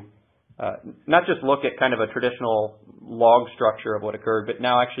tell you, not just look at kind of a traditional log structure of what occurred, but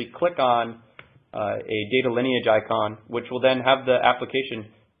now actually click on a data lineage icon, which will then have the application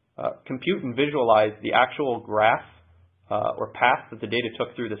compute and visualize the actual graph or path that the data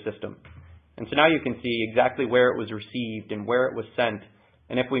took through the system. And so now you can see exactly where it was received and where it was sent.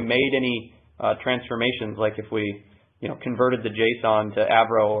 And if we made any transformations, like if we converted the JSON to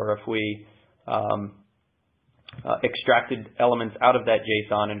Avro, or if we extracted elements out of that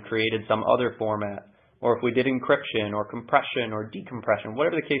JSON and created some other format, or if we did encryption or compression or decompression,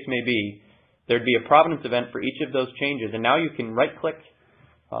 whatever the case may be, there'd be a provenance event for each of those changes. And now you can right-click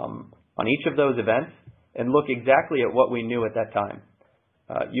on each of those events and look exactly at what we knew at that time.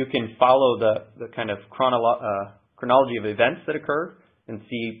 You can follow the kind of chronology of events that occurred and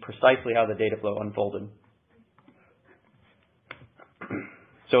see precisely how the data flow unfolded.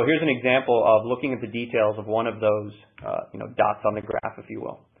 So here's an example of looking at the details of one of those dots on the graph, if you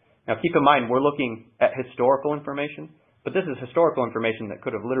will. Now keep in mind, we're looking at historical information, but this is historical information that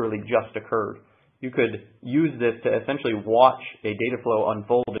could have literally just occurred. You could use this to essentially watch a data flow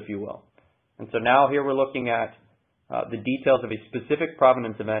unfold, if you will. And so now here we're looking at the details of a specific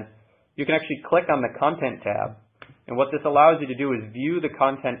provenance event. You can actually click on the Content tab, and what this allows you to do is view the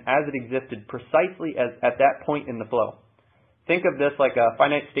content as it existed precisely at that point in the flow. Think of this like a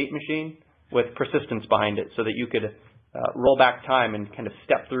finite state machine with persistence behind it, so that you could roll back time and kind of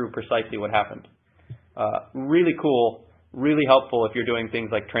step through precisely what happened. Really cool. Really helpful if you're doing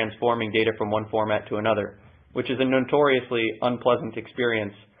things like transforming data from one format to another, which is a notoriously unpleasant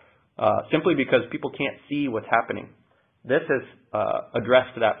experience simply because people can't see what's happening. This has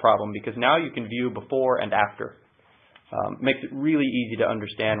addressed that problem because now you can view before and after. Makes it really easy to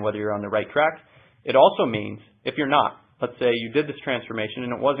understand whether you're on the right track. It also means if you're not, let's say you did this transformation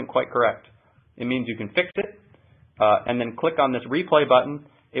and it wasn't quite correct, it means you can fix it and then click on this replay button.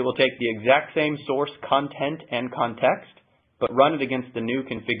 It will take the exact same source content and context, but run it against the new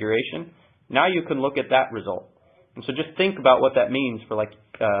configuration. Now you can look at that result. And so just think about what that means for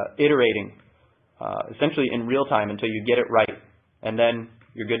iterating essentially in real time until you get it right, and then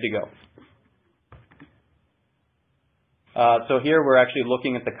you're good to go. So here we're actually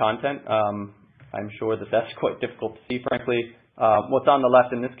looking at the content. I'm sure that that's quite difficult to see, frankly. What's on the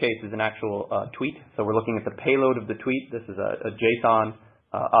left in this case is an actual tweet. So we're looking at the payload of the tweet. This is a JSON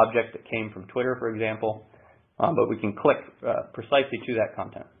object that came from Twitter, for example. But we can click precisely to that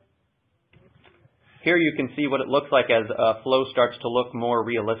content. Here you can see what it looks like as a flow starts to look more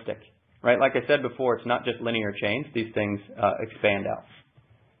realistic. Right? Like I said before, it's not just linear chains. These things expand out.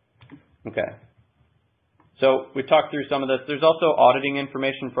 Okay. So we talked through some of this. There's also auditing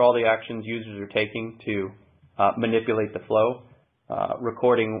information for all the actions users are taking to manipulate the flow,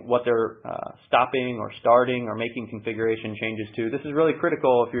 recording what they're stopping or starting or making configuration changes to. This is really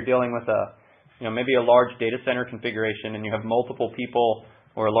critical if you're dealing with maybe a large data center configuration and you have multiple people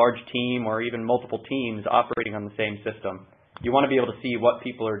or a large team or even multiple teams operating on the same system. You want to be able to see what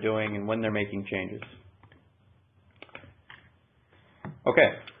people are doing and when they're making changes.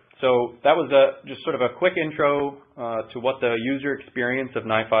 Okay, so that was just sort of a quick intro to what the user experience of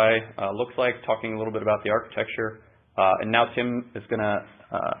NiFi looks like, talking a little bit about the architecture. And now Tim is going to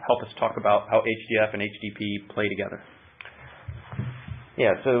help us talk about how HDF and HDP play together.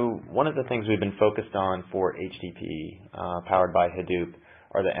 Yeah, so one of the things we've been focused on for HDP, powered by Hadoop,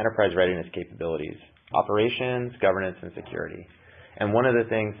 are the enterprise readiness capabilities, operations, governance, and security. And one of the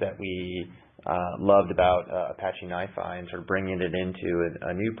things that we loved about Apache NiFi and sort of bringing it into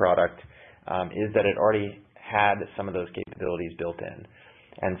a new product is that it already had some of those capabilities built in.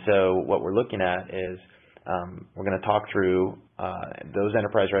 And so what we're looking at is we're going to talk through those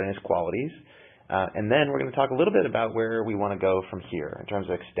enterprise readiness qualities, and then we're going to talk a little bit about where we want to go from here in terms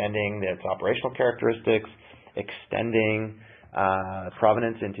of extending its operational characteristics, extending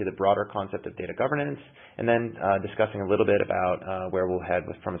provenance into the broader concept of data governance, and then discussing a little bit about where we'll head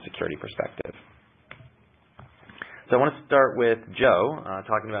from a security perspective. So I want to start with Joe,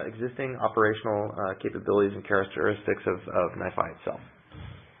 talking about existing operational capabilities and characteristics of NiFi itself.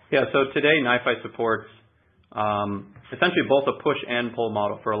 Yeah, so today NiFi supports essentially both a push and pull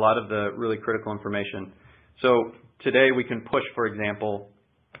model for a lot of the really critical information. So today we can push, for example,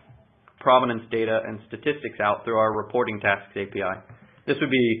 provenance data and statistics out through our reporting tasks API. This would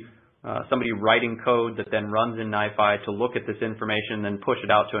be somebody writing code that then runs in NiFi to look at this information and then push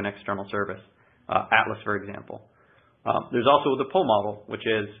it out to an external service, Atlas, for example. There's also the pull model, which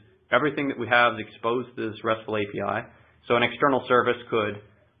is everything that we have is exposed to this RESTful API. So an external service could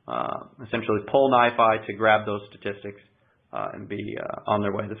essentially pull NiFi to grab those statistics and be on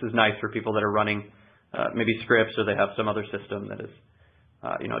their way. This is nice for people that are running maybe scripts, or they have some other system that is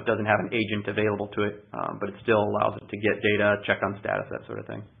it doesn't have an agent available to it, but it still allows it to get data, check on status, that sort of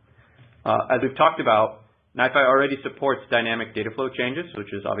thing. As we've talked about, NiFi already supports dynamic DataFlow changes,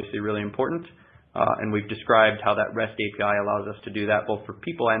 which is obviously really important, and we've described how that REST API allows us to do that both for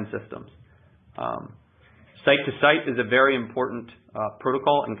people and systems. Site-to-site is a very important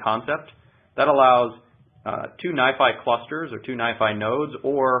protocol and concept that allows two NiFi clusters or two NiFi nodes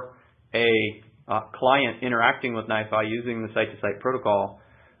or a client interacting with NiFi using the site-to-site protocol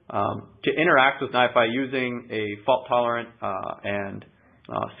to interact with NiFi using a fault-tolerant and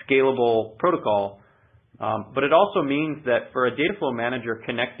scalable protocol. But it also means that for a DataFlow manager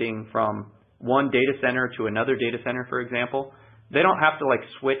connecting from one data center to another data center, for example, they don't have to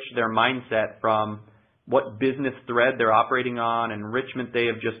switch their mindset from what business thread they're operating on, enrichment they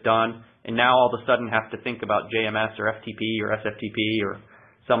have just done, and now all of a sudden have to think about JMS or FTP or SFTP or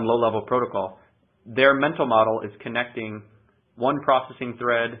some low-level protocol. Their mental model is connecting one processing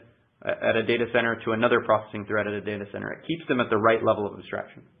thread at a data center to another processing thread at a data center. It keeps them at the right level of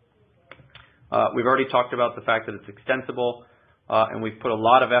abstraction. We've already talked about the fact that it's extensible, and we've put a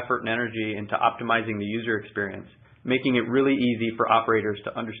lot of effort and energy into optimizing the user experience, making it really easy for operators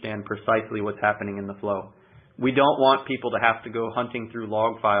to understand precisely what's happening in the flow. We don't want people to have to go hunting through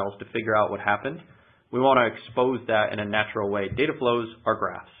log files to figure out what happened. We want to expose that in a natural way. Data flows are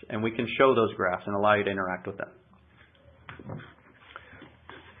graphs, and we can show those graphs and allow you to interact with them.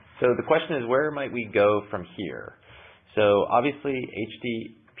 So the question is, where might we go from here? So obviously,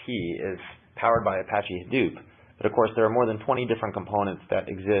 HDP is powered by Apache Hadoop, but of course there are more than 20 different components that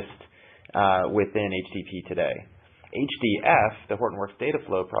exist within HDP today. HDF, the Hortonworks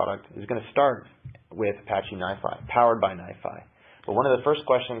DataFlow product, is going to start with Apache NiFi, powered by NiFi. But one of the first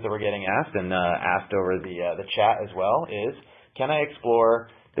questions that we're getting asked, and asked over the chat as well, is, can I explore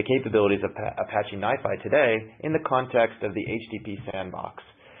the capabilities of Apache NiFi today in the context of the HDP sandbox?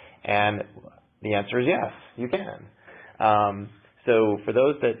 And the answer is yes, you can. So for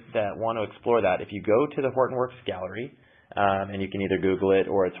those that want to explore that, if you go to the Hortonworks gallery, and you can either Google it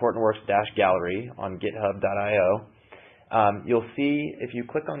or it's Hortonworks-gallery on github.io, you'll see, if you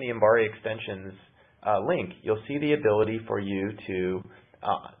click on the Ambari extensions link, you'll see the ability for you to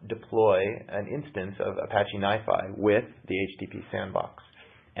deploy an instance of Apache NiFi with the HTTP sandbox.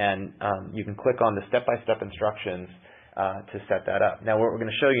 And you can click on the step-by-step instructions to set that up. Now, what we're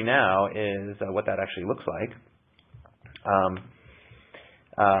going to show you now is what that actually looks like.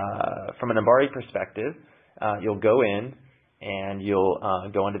 From an Ambari perspective, you'll go in and you'll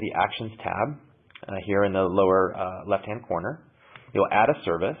go into the Actions tab here in the lower left-hand corner. You'll add a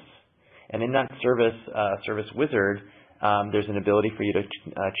service, and in that service wizard, there's an ability for you to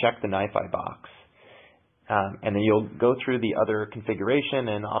check the NiFi box. And then you'll go through the other configuration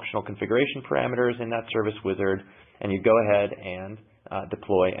and optional configuration parameters in that service wizard, and you go ahead and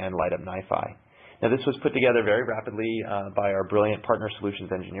deploy and light up NiFi. Now, this was put together very rapidly by our brilliant partner solutions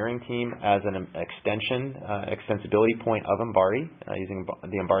engineering team as an extensibility point of Ambari using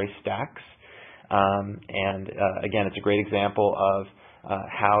the Ambari stacks. And again, it's a great example of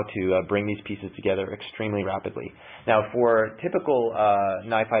how to bring these pieces together extremely rapidly. Now, for typical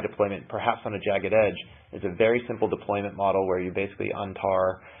NiFi deployment, perhaps on a jagged edge, is a very simple deployment model where you basically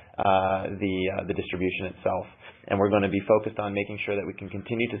untar the distribution itself. And we're going to be focused on making sure that we can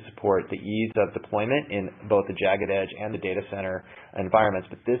continue to support the ease of deployment in both the jagged edge and the data center environments.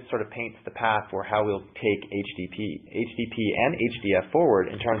 But this sort of paints the path for how we'll take HDP and HDF forward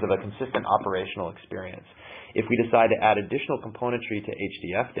in terms of a consistent operational experience. If we decide to add additional componentry to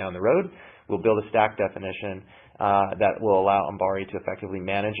HDF down the road, we'll build a stack definition that will allow Ambari to effectively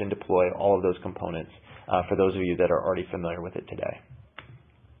manage and deploy all of those components for those of you that are already familiar with it today.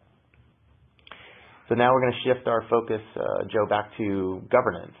 So now we're going to shift our focus, Joe, back to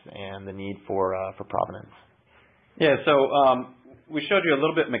governance and the need for provenance. Yeah, so we showed you a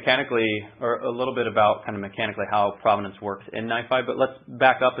little bit mechanically, or a little bit about kind of mechanically how provenance works in NiFi, but let's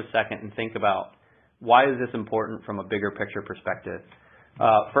back up a second and think about why is this important from a bigger picture perspective.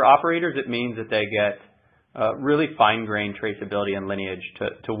 For operators, it means that they get really fine-grained traceability and lineage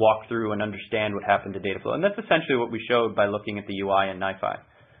to walk through and understand what happened to DataFlow. And that's essentially what we showed by looking at the UI in NiFi.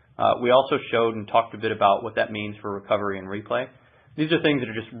 We also showed and talked a bit about what that means for recovery and replay. These are things that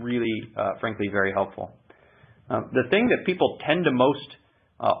are just really, frankly, very helpful. The thing that people tend to most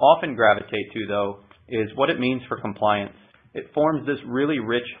often gravitate to, though, is what it means for compliance. It forms this really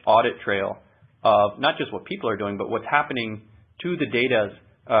rich audit trail of not just what people are doing, but what's happening to the data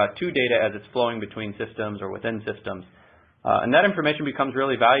as it's flowing between systems or within systems. And that information becomes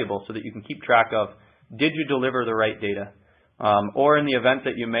really valuable so that you can keep track of, did you deliver the right data? Or in the event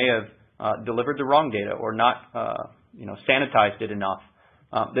that you may have delivered the wrong data or not sanitized it enough,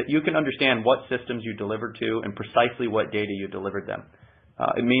 that you can understand what systems you delivered to and precisely what data you delivered them.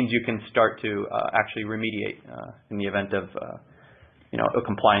 It means you can start to actually remediate in the event of a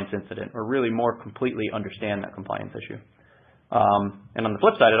compliance incident, or really more completely understand that compliance issue. And on the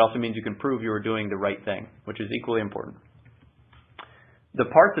flip side, it also means you can prove you were doing the right thing, which is equally important. The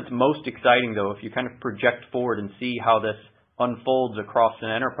part that's most exciting, though, if you kind of project forward and see how this unfolds across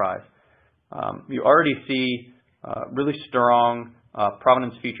an enterprise, you already see really strong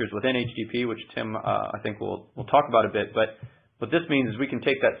provenance features within HDP, which Tim, I think, will talk about a bit. But what this means is we can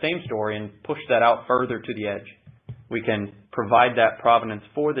take that same story and push that out further to the edge. We can provide that provenance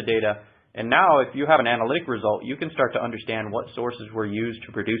for the data. And now, if you have an analytic result, you can start to understand what sources were used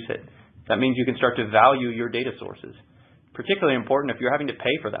to produce it. That means you can start to value your data sources, particularly important if you're having to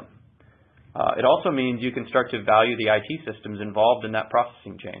pay for them. It also means you can start to value the IT systems involved in that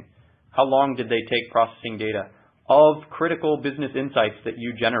processing chain. How long did they take processing data of critical business insights that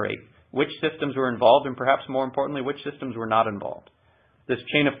you generate? Which systems were involved, and perhaps more importantly, which systems were not involved? This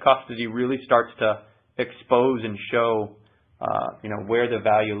chain of custody really starts to expose and show where the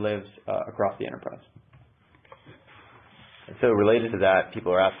value lives across the enterprise. And so related to that,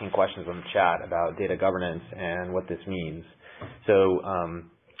 people are asking questions on the chat about data governance and what this means. So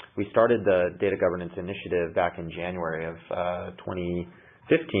we started the data governance initiative back in January of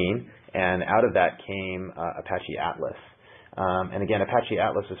 2015, and out of that came Apache Atlas. And again, Apache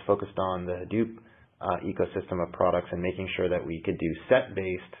Atlas is focused on the Hadoop ecosystem of products and making sure that we could do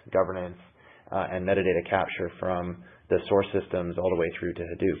set-based governance and metadata capture from the source systems all the way through to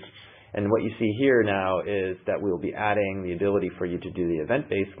Hadoop. And what you see here now is that we'll be adding the ability for you to do the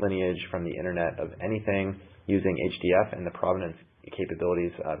event-based lineage from the Internet of Anything using HDF and the provenance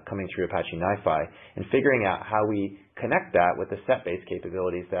capabilities coming through Apache NiFi, and figuring out how we connect that with the set-based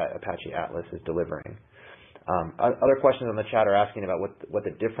capabilities that Apache Atlas is delivering. Other questions on the chat are asking about what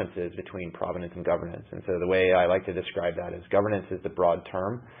the difference is between provenance and governance. And so the way I like to describe that is governance is the broad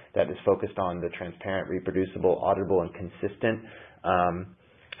term that is focused on the transparent, reproducible, auditable, and consistent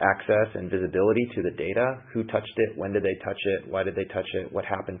access and visibility to the data. Who touched it? When did they touch it? Why did they touch it? What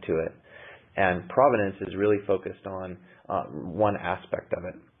happened to it? And provenance is really focused on one aspect of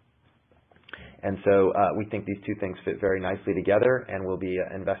it. And so we think these two things fit very nicely together, and we'll be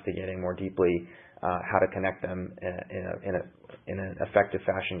investigating more deeply how to connect them in an effective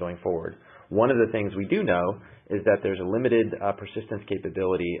fashion going forward. One of the things we do know is that there's a limited persistence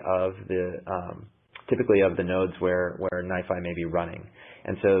capability of the typically of the nodes where NiFi may be running.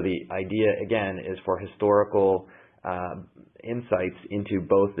 And so the idea, again, is for historical insights into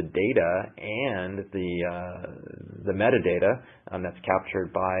both the data and the metadata that's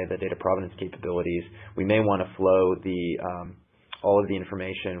captured by the data provenance capabilities. We may want to flow all of the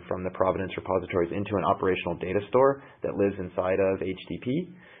information from the provenance repositories into an operational data store that lives inside of HDP,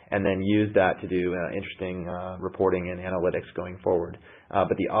 and then use that to do interesting reporting and analytics going forward.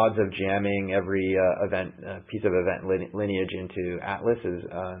 But the odds of jamming every piece of event lineage into Atlas is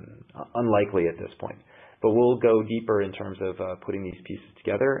unlikely at this point. but we'll go deeper in terms of putting these pieces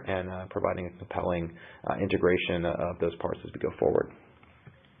together and providing a compelling integration of those parts as we go forward.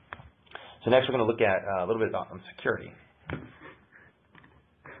 So next we're going to look at a little bit about security.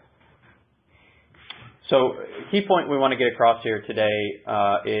 So a key point we want to get across here today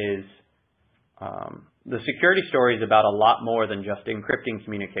is the security story is about a lot more than just encrypting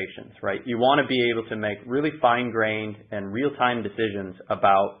communications, right? You want to be able to make really fine-grained and real-time decisions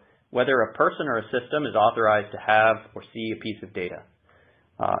about whether a person or a system is authorized to have or see a piece of data.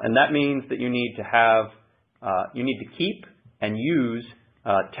 And that means that you need to keep and use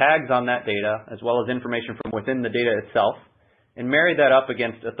tags on that data as well as information from within the data itself and marry that up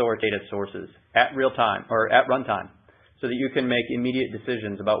against authoritative sources at real time or at runtime so that you can make immediate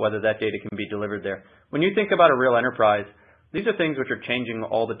decisions about whether that data can be delivered there. When you think about a real enterprise, these are things which are changing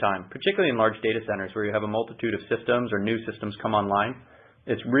all the time, particularly in large data centers where you have a multitude of systems or new systems come online.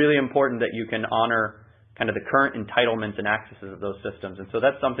 It's really important that you can honor kind of the current entitlements and accesses of those systems. And so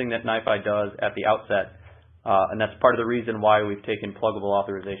that's something that NiFi does at the outset, and that's part of the reason why we've taken pluggable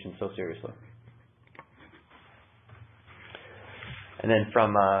authorization so seriously. And then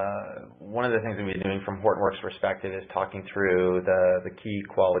from one of the things we've been doing from Hortonworks' perspective is talking through the key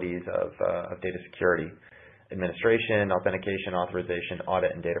qualities of data security: administration, authentication, authorization,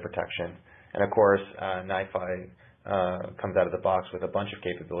 audit, and data protection. And of course, NiFi comes out of the box with a bunch of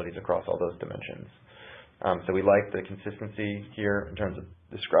capabilities across all those dimensions. So we like the consistency here in terms of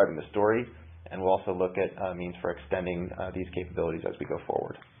describing the story, and we'll also look at means for extending these capabilities as we go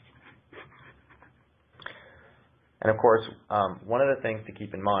forward. And of course, one of the things to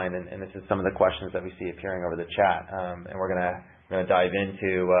keep in mind, and this is some of the questions that we see appearing over the chat, and we're going to dive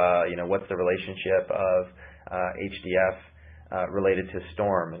into, what's the relationship of HDF related to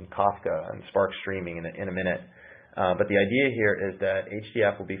Storm and Kafka and Spark streaming in a minute. But the idea here is that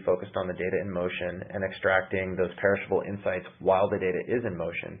HDF will be focused on the data in motion and extracting those perishable insights while the data is in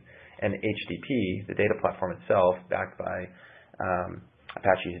motion. And HDP, the data platform itself, backed by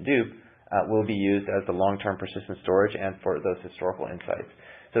Apache Hadoop, will be used as the long-term persistent storage and for those historical insights.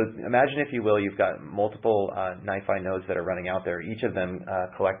 So imagine, if you will, you've got multiple NiFi nodes that are running out there, each of them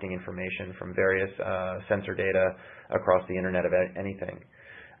collecting information from various sensor data across the Internet of Anything.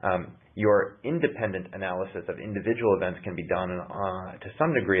 Your independent analysis of individual events can be done to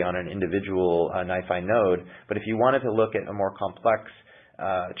some degree on an individual NiFi node, but if you wanted to look at a more complex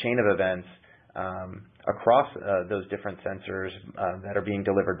chain of events across those different sensors that are being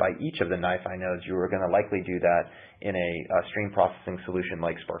delivered by each of the NiFi nodes, you are going to likely do that in a stream processing solution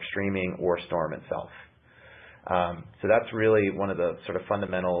like Spark Streaming or Storm itself. So that's really one of the sort of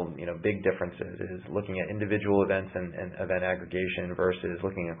fundamental, big differences, is looking at individual events and event aggregation versus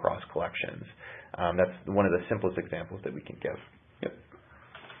looking across collections. That's one of the simplest examples that we can give. Yep.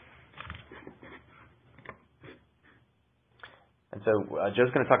 And so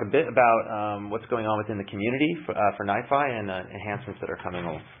Joe's going to talk a bit about what's going on within the community for NiFi and enhancements that are coming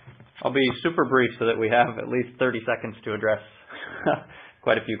along. I'll be super brief so that we have at least 30 seconds to address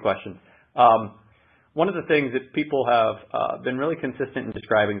quite a few questions. One of the things that people have been really consistent in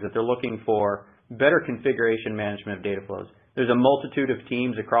describing is that they're looking for better configuration management of data flows. There's a multitude of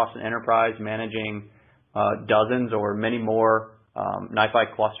teams across an enterprise managing dozens or many more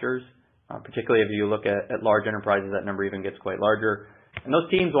NiFi clusters. Particularly if you look at large enterprises, that number even gets quite larger. And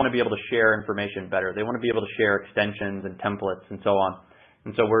those teams want to be able to share information better. They want to be able to share extensions and templates and so on.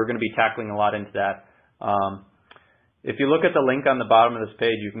 And so we're going to be tackling a lot into that. If you look at the link on the bottom of this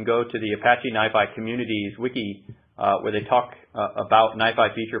page, you can go to the Apache NiFi Communities wiki where they talk about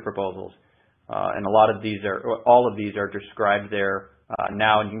NiFi feature proposals. And all of these are described there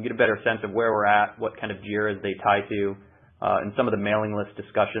now, and you can get a better sense of where we're at, what kind of JIRAs they tie to, and some of the mailing list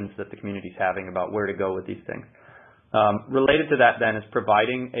discussions that the community is having about where to go with these things. Related to that then is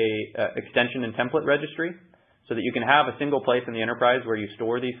providing a extension and template registry so that you can have a single place in the enterprise where you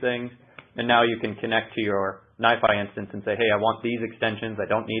store these things, and now you can connect to your NiFi instance and say, hey, I want these extensions, I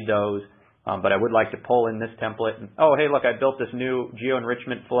don't need those, but I would like to pull in this template. And, oh, hey, look, I built this new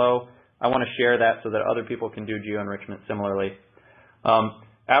geo-enrichment flow. I want to share that so that other people can do geo-enrichment similarly.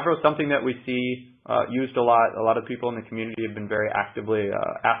 Avro is something that we see used a lot. A lot of people in the community have been very actively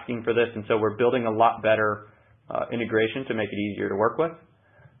asking for this, and so we're building a lot better integration to make it easier to work with.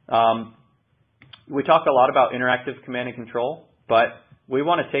 We talk a lot about interactive command and control, but we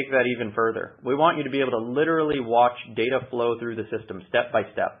want to take that even further. We want you to be able to literally watch data flow through the system step by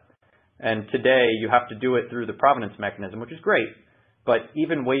step. And today you have to do it through the provenance mechanism, which is great, but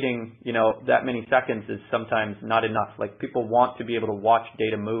even waiting, that many seconds is sometimes not enough. Like, people want to be able to watch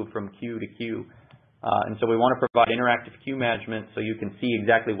data move from queue to queue. And so we want to provide interactive queue management so you can see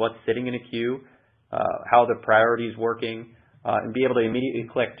exactly what's sitting in a queue how the priority is working, and be able to immediately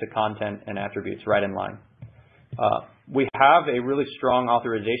click to content and attributes right in line. We have a really strong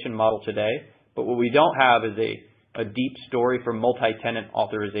authorization model today, but what we don't have is a deep story for multi-tenant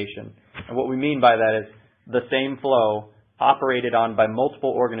authorization. And what we mean by that is the same flow operated on by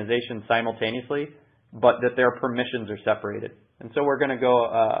multiple organizations simultaneously, but that their permissions are separated. And so we're going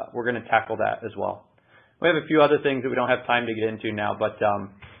to tackle that as well. We have a few other things that we don't have time to get into now, but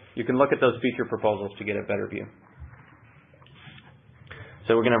you can look at those feature proposals to get a better view.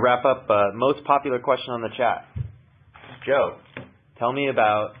 So we're going to wrap up most popular question on the chat. Joe, tell me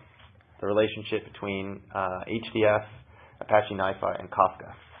about the relationship between HDF, Apache NiFi, and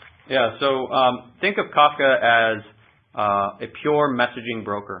Kafka. Yeah, so think of Kafka as a pure messaging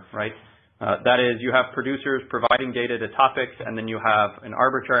broker, right? That is, you have producers providing data to topics, and then you have an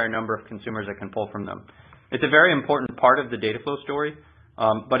arbitrary number of consumers that can pull from them. It's a very important part of the DataFlow story,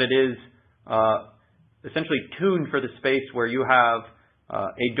 but it is essentially tuned for the space where you have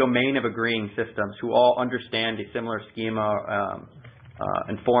a domain of agreeing systems who all understand a similar schema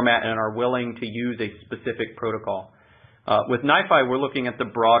and format and are willing to use a specific protocol. With NiFi, we're looking at the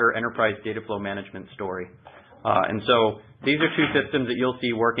broader enterprise data flow management story. And so these are two systems that you'll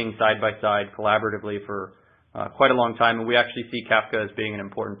see working side by side collaboratively for quite a long time. And we actually see Kafka as being an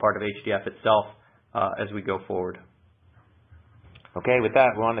important part of HDF itself as we go forward. Okay, with that,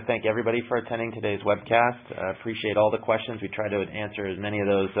 we want to thank everybody for attending today's webcast. Appreciate all the questions. We try to answer as many of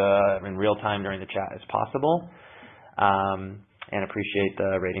those in real time during the chat as possible. And appreciate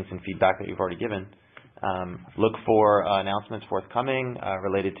the ratings and feedback that you've already given. Look for announcements forthcoming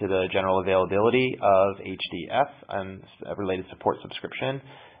related to the general availability of HDF and related support subscription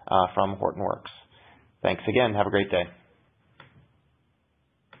from Hortonworks. Thanks again. Have a great day.